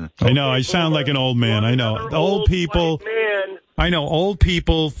 I know, I sound like an old man. I know. Old people. I know old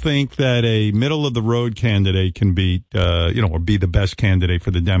people think that a middle-of-the-road candidate can beat, or be the best candidate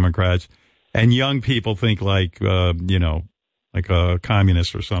for the Democrats. And young people think like a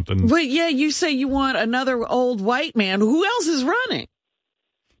communist or something. But yeah, you say you want another old white man. Who else is running?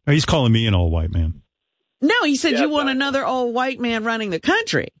 He's calling me an old white man. No, he said you want another old white man running the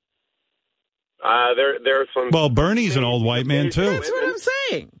country. There's some. Well, Bernie's an old white man too. That's what I'm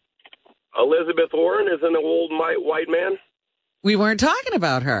saying. Elizabeth Warren is an old white man. We weren't talking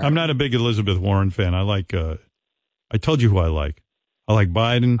about her. I'm not a big Elizabeth Warren fan. I like. I told you who I like. I like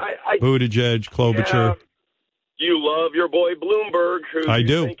Biden, Buttigieg, Klobuchar. Yeah. You love your boy Bloomberg, who I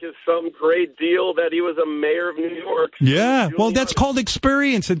do think is some great deal that he was a mayor of New York. Yeah, well, that's called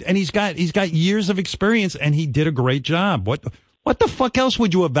experience, and he's got years of experience, and he did a great job. What the fuck else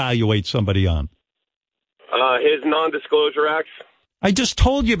would you evaluate somebody on? His non-disclosure acts. I just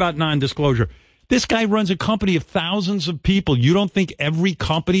told you about non-disclosure. This guy runs a company of thousands of people. You don't think every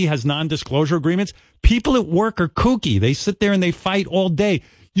company has non-disclosure agreements? People at work are kooky. They sit there and they fight all day.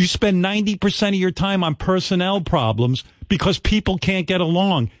 You spend 90% of your time on personnel problems because people can't get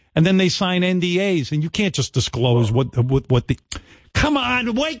along. And then they sign NDAs, and you can't just disclose what the... Come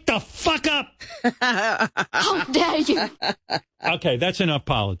on, wake the fuck up! How dare you? Okay, that's enough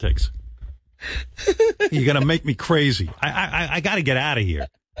politics. You're going to make me crazy. I got to get out of here.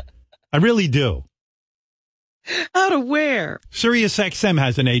 I really do. Out of where? Sirius XM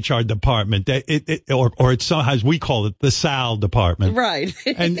has an HR department, or it's as we call it, the Sal department. Right.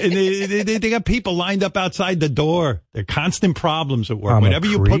 and they got people lined up outside the door. There are constant problems at work. Whenever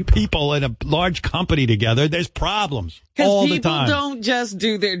you put people in a large company together, there's problems all the time. Because people don't just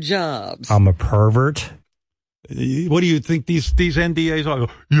do their jobs. I'm a pervert. What do you think these NDAs are?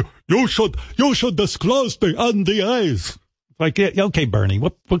 You should disclose the NDAs. Like, okay, Bernie,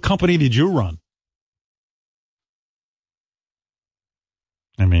 what company did you run?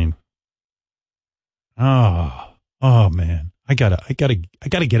 I mean, oh man, I gotta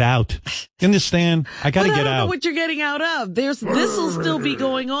get out. You understand? I gotta get out. I don't know what you're getting out of. This will still be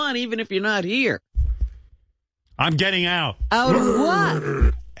going on even if you're not here. I'm getting out. Out of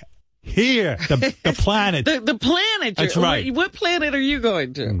what? Here, the planet. The planet. That's right. What planet are you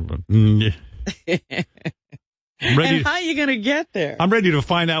going to? I'm ready. And how are you going to get there? I'm ready to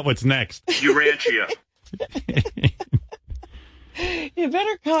find out what's next. Urantia. You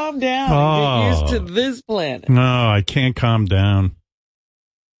better calm down and get used to this planet. No, I can't calm down.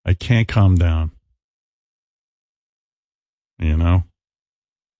 I can't calm down. You know?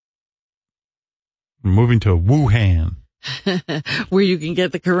 I'm moving to Wuhan. Where you can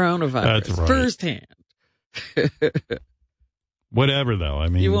get the coronavirus. That's right. Firsthand. Whatever, though. I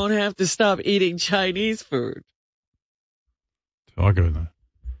mean, you won't have to stop eating Chinese food. Talking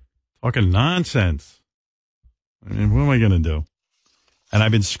nonsense. I mean, what am I going to do? And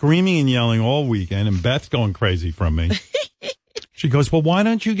I've been screaming and yelling all weekend, and Beth's going crazy from me. She goes, well, why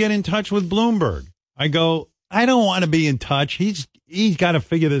don't you get in touch with Bloomberg? I go, I don't want to be in touch. He's got to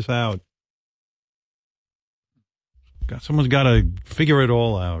figure this out. Someone's got to figure it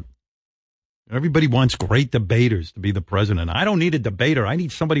all out. Everybody wants great debaters to be the president. I don't need a debater. I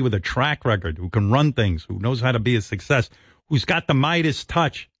need somebody with a track record who can run things, who knows how to be a success, who's got the Midas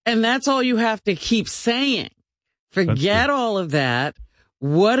touch. And that's all you have to keep saying. Forget all of that.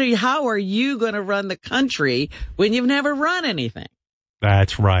 How are you going to run the country when you've never run anything?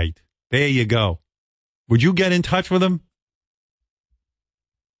 That's right. There you go. Would you get in touch with him?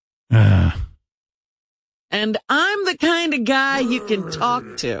 And I'm the kind of guy you can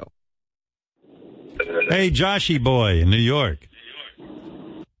talk to. Hey, Joshy boy in New York.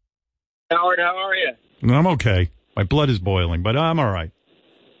 Howard, how are you? I'm okay. My blood is boiling, but I'm all right.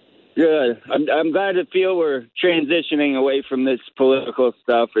 Good. I'm glad to feel we're transitioning away from this political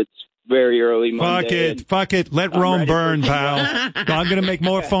stuff. It's very early Monday. Fuck it. Let Rome burn, pal. I'm going to make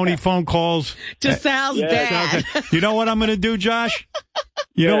more phony phone calls. To Sal's dad. You know what I'm going to do, Josh?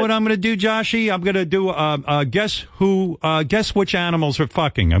 You know what I'm going to do, Joshy? I'm going to do guess which animals are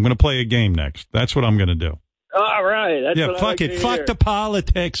fucking. I'm going to play a game next. That's what I'm going to do. All right. That's what fuck I like it. to Fuck hear. the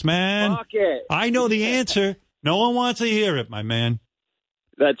politics, man. Fuck it. I know the answer. No one wants to hear it, my man.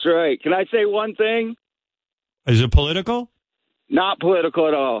 That's right. Can I say one thing? Is it political? Not political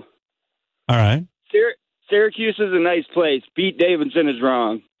at all. All right. Syracuse is a nice place. Pete Davidson is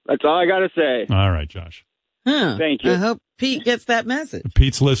wrong. That's all I got to say. All right, Josh. Thank you. I hope Pete gets that message.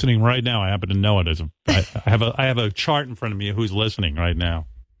 Pete's listening right now. I happen to know it. I have a chart in front of me of who's listening right now.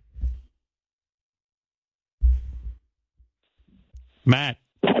 Matt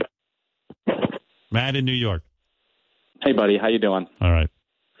in New York. Hey, buddy. How you doing? All right.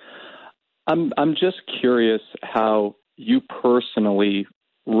 I'm just curious how you personally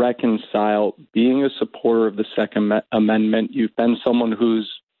reconcile being a supporter of the Second Amendment. You've been someone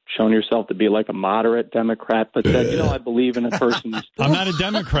who's shown yourself to be like a moderate Democrat, but said, I believe in a person's... I'm not a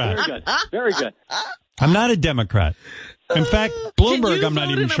Democrat. Very good. Very good. I'm not a Democrat. In fact, Bloomberg, I'm not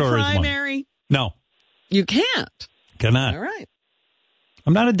even sure is one. Primary? No. You can't. Cannot. All right.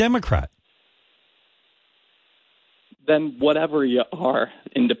 I'm not a Democrat. Then whatever you are,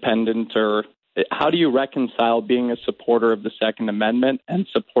 independent or... How do you reconcile being a supporter of the Second Amendment and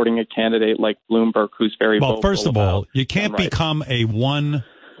supporting a candidate like Bloomberg who's very vocal? Well, first of all, you can't become a one-issue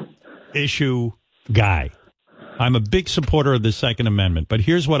guy. I'm a big supporter of the Second Amendment, but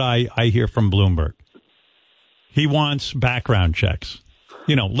here's what I hear from Bloomberg. He wants background checks.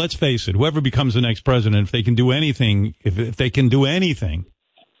 Let's face it, whoever becomes the next president, if they can do anything, if they can do anything,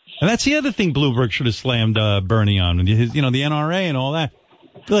 and that's the other thing Bloomberg should have slammed Bernie on, the NRA and all that.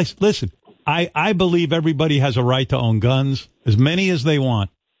 Listen, I believe everybody has a right to own guns, as many as they want,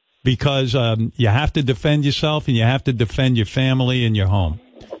 because you have to defend yourself and you have to defend your family and your home.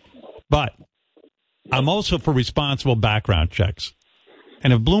 But I'm also for responsible background checks.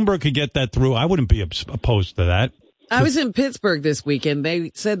 And if Bloomberg could get that through, I wouldn't be opposed to that. I was in Pittsburgh this weekend.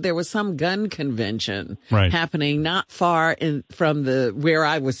 They said there was some gun convention happening not far from where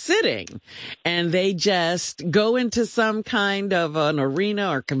I was sitting. And they just go into some kind of an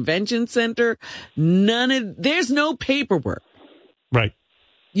arena or convention center. There's no paperwork. Right.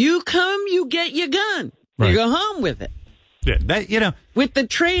 You come, you get your gun. Right. You go home with it. Yeah, with the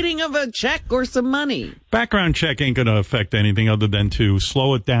trading of a check or some money. Background check ain't going to affect anything other than to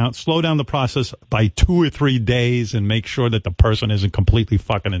slow down the process by 2 or 3 days and make sure that the person isn't completely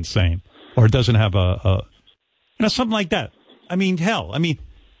fucking insane or doesn't have something like that. I mean, hell,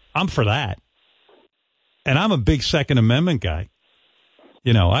 I'm for that. And I'm a big Second Amendment guy.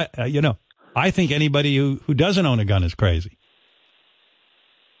 I think anybody who doesn't own a gun is crazy.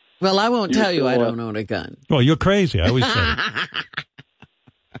 Well, I won't tell you I don't own a gun. Well, you're crazy. I always say.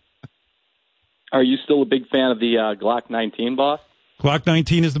 Are you still a big fan of the Glock 19, boss? Glock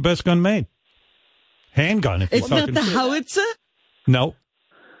 19 is the best gun made. Handgun. It's not the howitzer? No.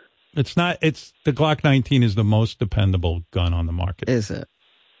 It's not. It's the Glock 19 is the most dependable gun on the market. Is it?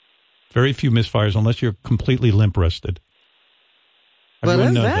 Very few misfires unless you're completely limp-wristed. What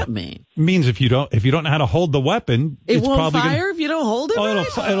does that mean? It means if you don't know how to hold the weapon, it won't fire if you don't hold it.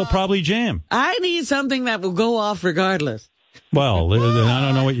 It'll probably jam. I need something that will go off regardless. Well, then I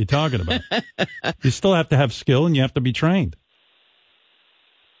don't know what you're talking about. You still have to have skill and you have to be trained.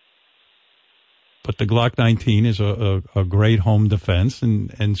 But the Glock 19 is a great home defense,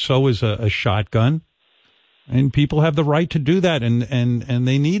 and so is a shotgun. And people have the right to do that, and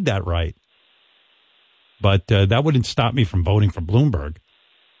they need that right. But that wouldn't stop me from voting for Bloomberg.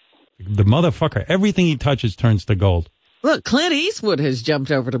 The motherfucker, everything he touches turns to gold. Look, Clint Eastwood has jumped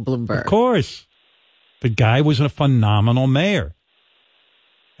over to Bloomberg. Of course. The guy was a phenomenal mayor.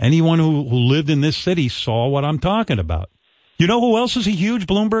 Anyone who lived in this city saw what I'm talking about. You know who else is a huge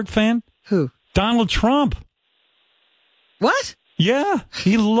Bloomberg fan? Who? Donald Trump. What? Yeah,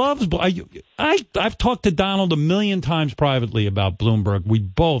 he loves. I've talked to Donald a million times privately about Bloomberg. We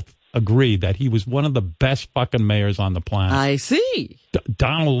both agree that he was one of the best fucking mayors on the planet. I see.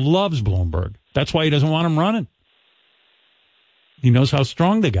 Donald loves Bloomberg. That's why he doesn't want him running. He knows how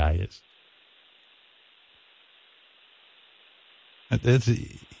strong the guy is.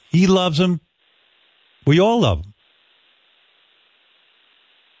 He loves him. We all love him.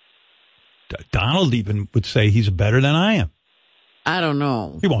 Donald even would say he's better than I am. I don't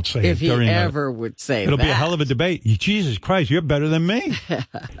know. He won't say if he ever would say It'll that. be a hell of a debate. Jesus Christ, you're better than me.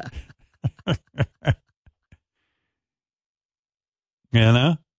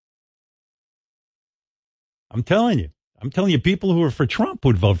 I'm telling you, people who are for Trump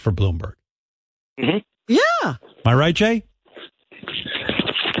would vote for Bloomberg. Mm-hmm. Yeah. Am I right, Jay?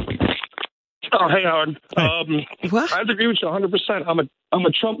 Oh, hey, Howard. What? I agree with you 100%. I'm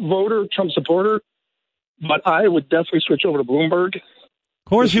a Trump voter, Trump supporter, but I would definitely switch over to Bloomberg. Of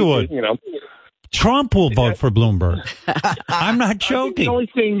course you would. Trump will vote for Bloomberg. I'm not joking. The only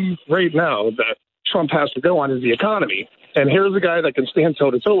thing right now that Trump has to go on is the economy. And here's a guy that can stand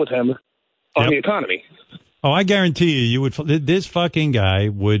toe-to-toe with him on the economy. Oh, I guarantee you would. This fucking guy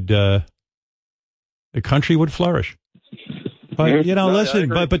would. The country would flourish. But listen.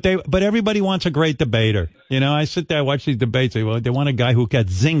 But everybody wants a great debater. I sit there, watch these debates. They want a guy who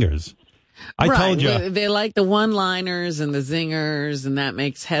gets zingers. I told you they like the one-liners and the zingers, and that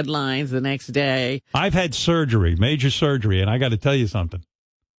makes headlines the next day. I've had surgery, major surgery, and I got to tell you something.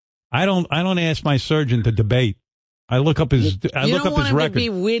 I don't ask my surgeon to debate. I look up his. You don't want him to be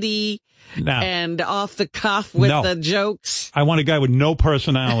witty and off the cuff with the jokes. I want a guy with no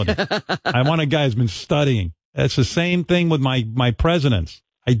personality. I want a guy who's been studying. That's the same thing with my presidents.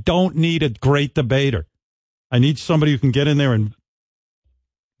 I don't need a great debater. I need somebody who can get in there and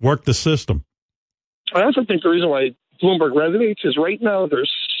work the system. I also think the reason why Bloomberg resonates is right now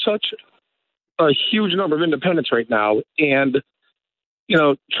there's such a huge number of independents right now, and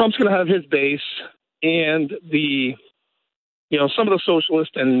Trump's going to have his base, and some of the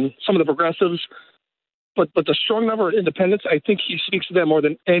socialists and some of the progressives, but the strong number of independents, I think he speaks to them more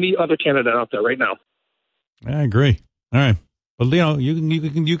than any other candidate out there right now. I agree. All right. Well,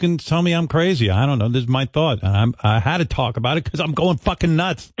 you can tell me I'm crazy. I don't know. This is my thought. I had to talk about it because I'm going fucking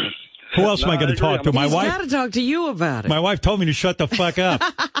nuts. Who else am I going to talk to? My wife? He's got to talk to you about it. My wife told me to shut the fuck up.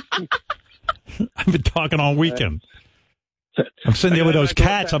 I've been talking all weekend. I'm sitting there with those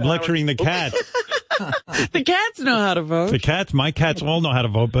cats. I'm lecturing the cats. The cats know how to vote. My cats all know how to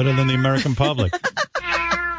vote better than the American public.